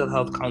the Mental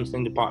Health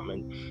Counseling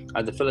Department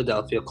at the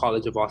Philadelphia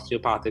College of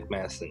Osteopathic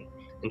Medicine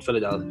in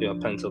Philadelphia,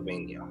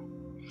 Pennsylvania.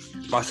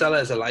 Marcella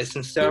is a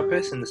licensed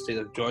therapist in the state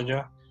of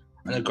Georgia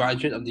and a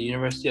graduate of the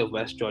University of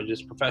West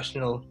Georgia's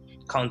Professional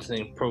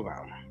Counseling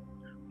Program.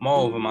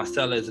 Moreover,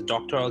 Marcella is a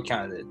doctoral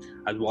candidate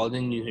at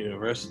Walden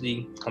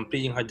University,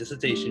 completing her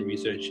dissertation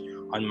research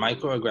on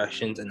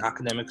microaggressions and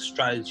academic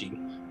strategy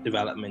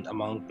development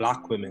among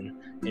Black women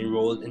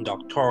enrolled in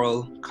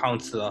doctoral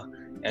counselor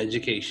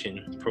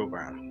education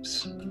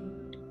programs.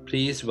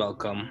 Please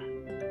welcome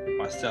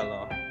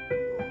Marcella.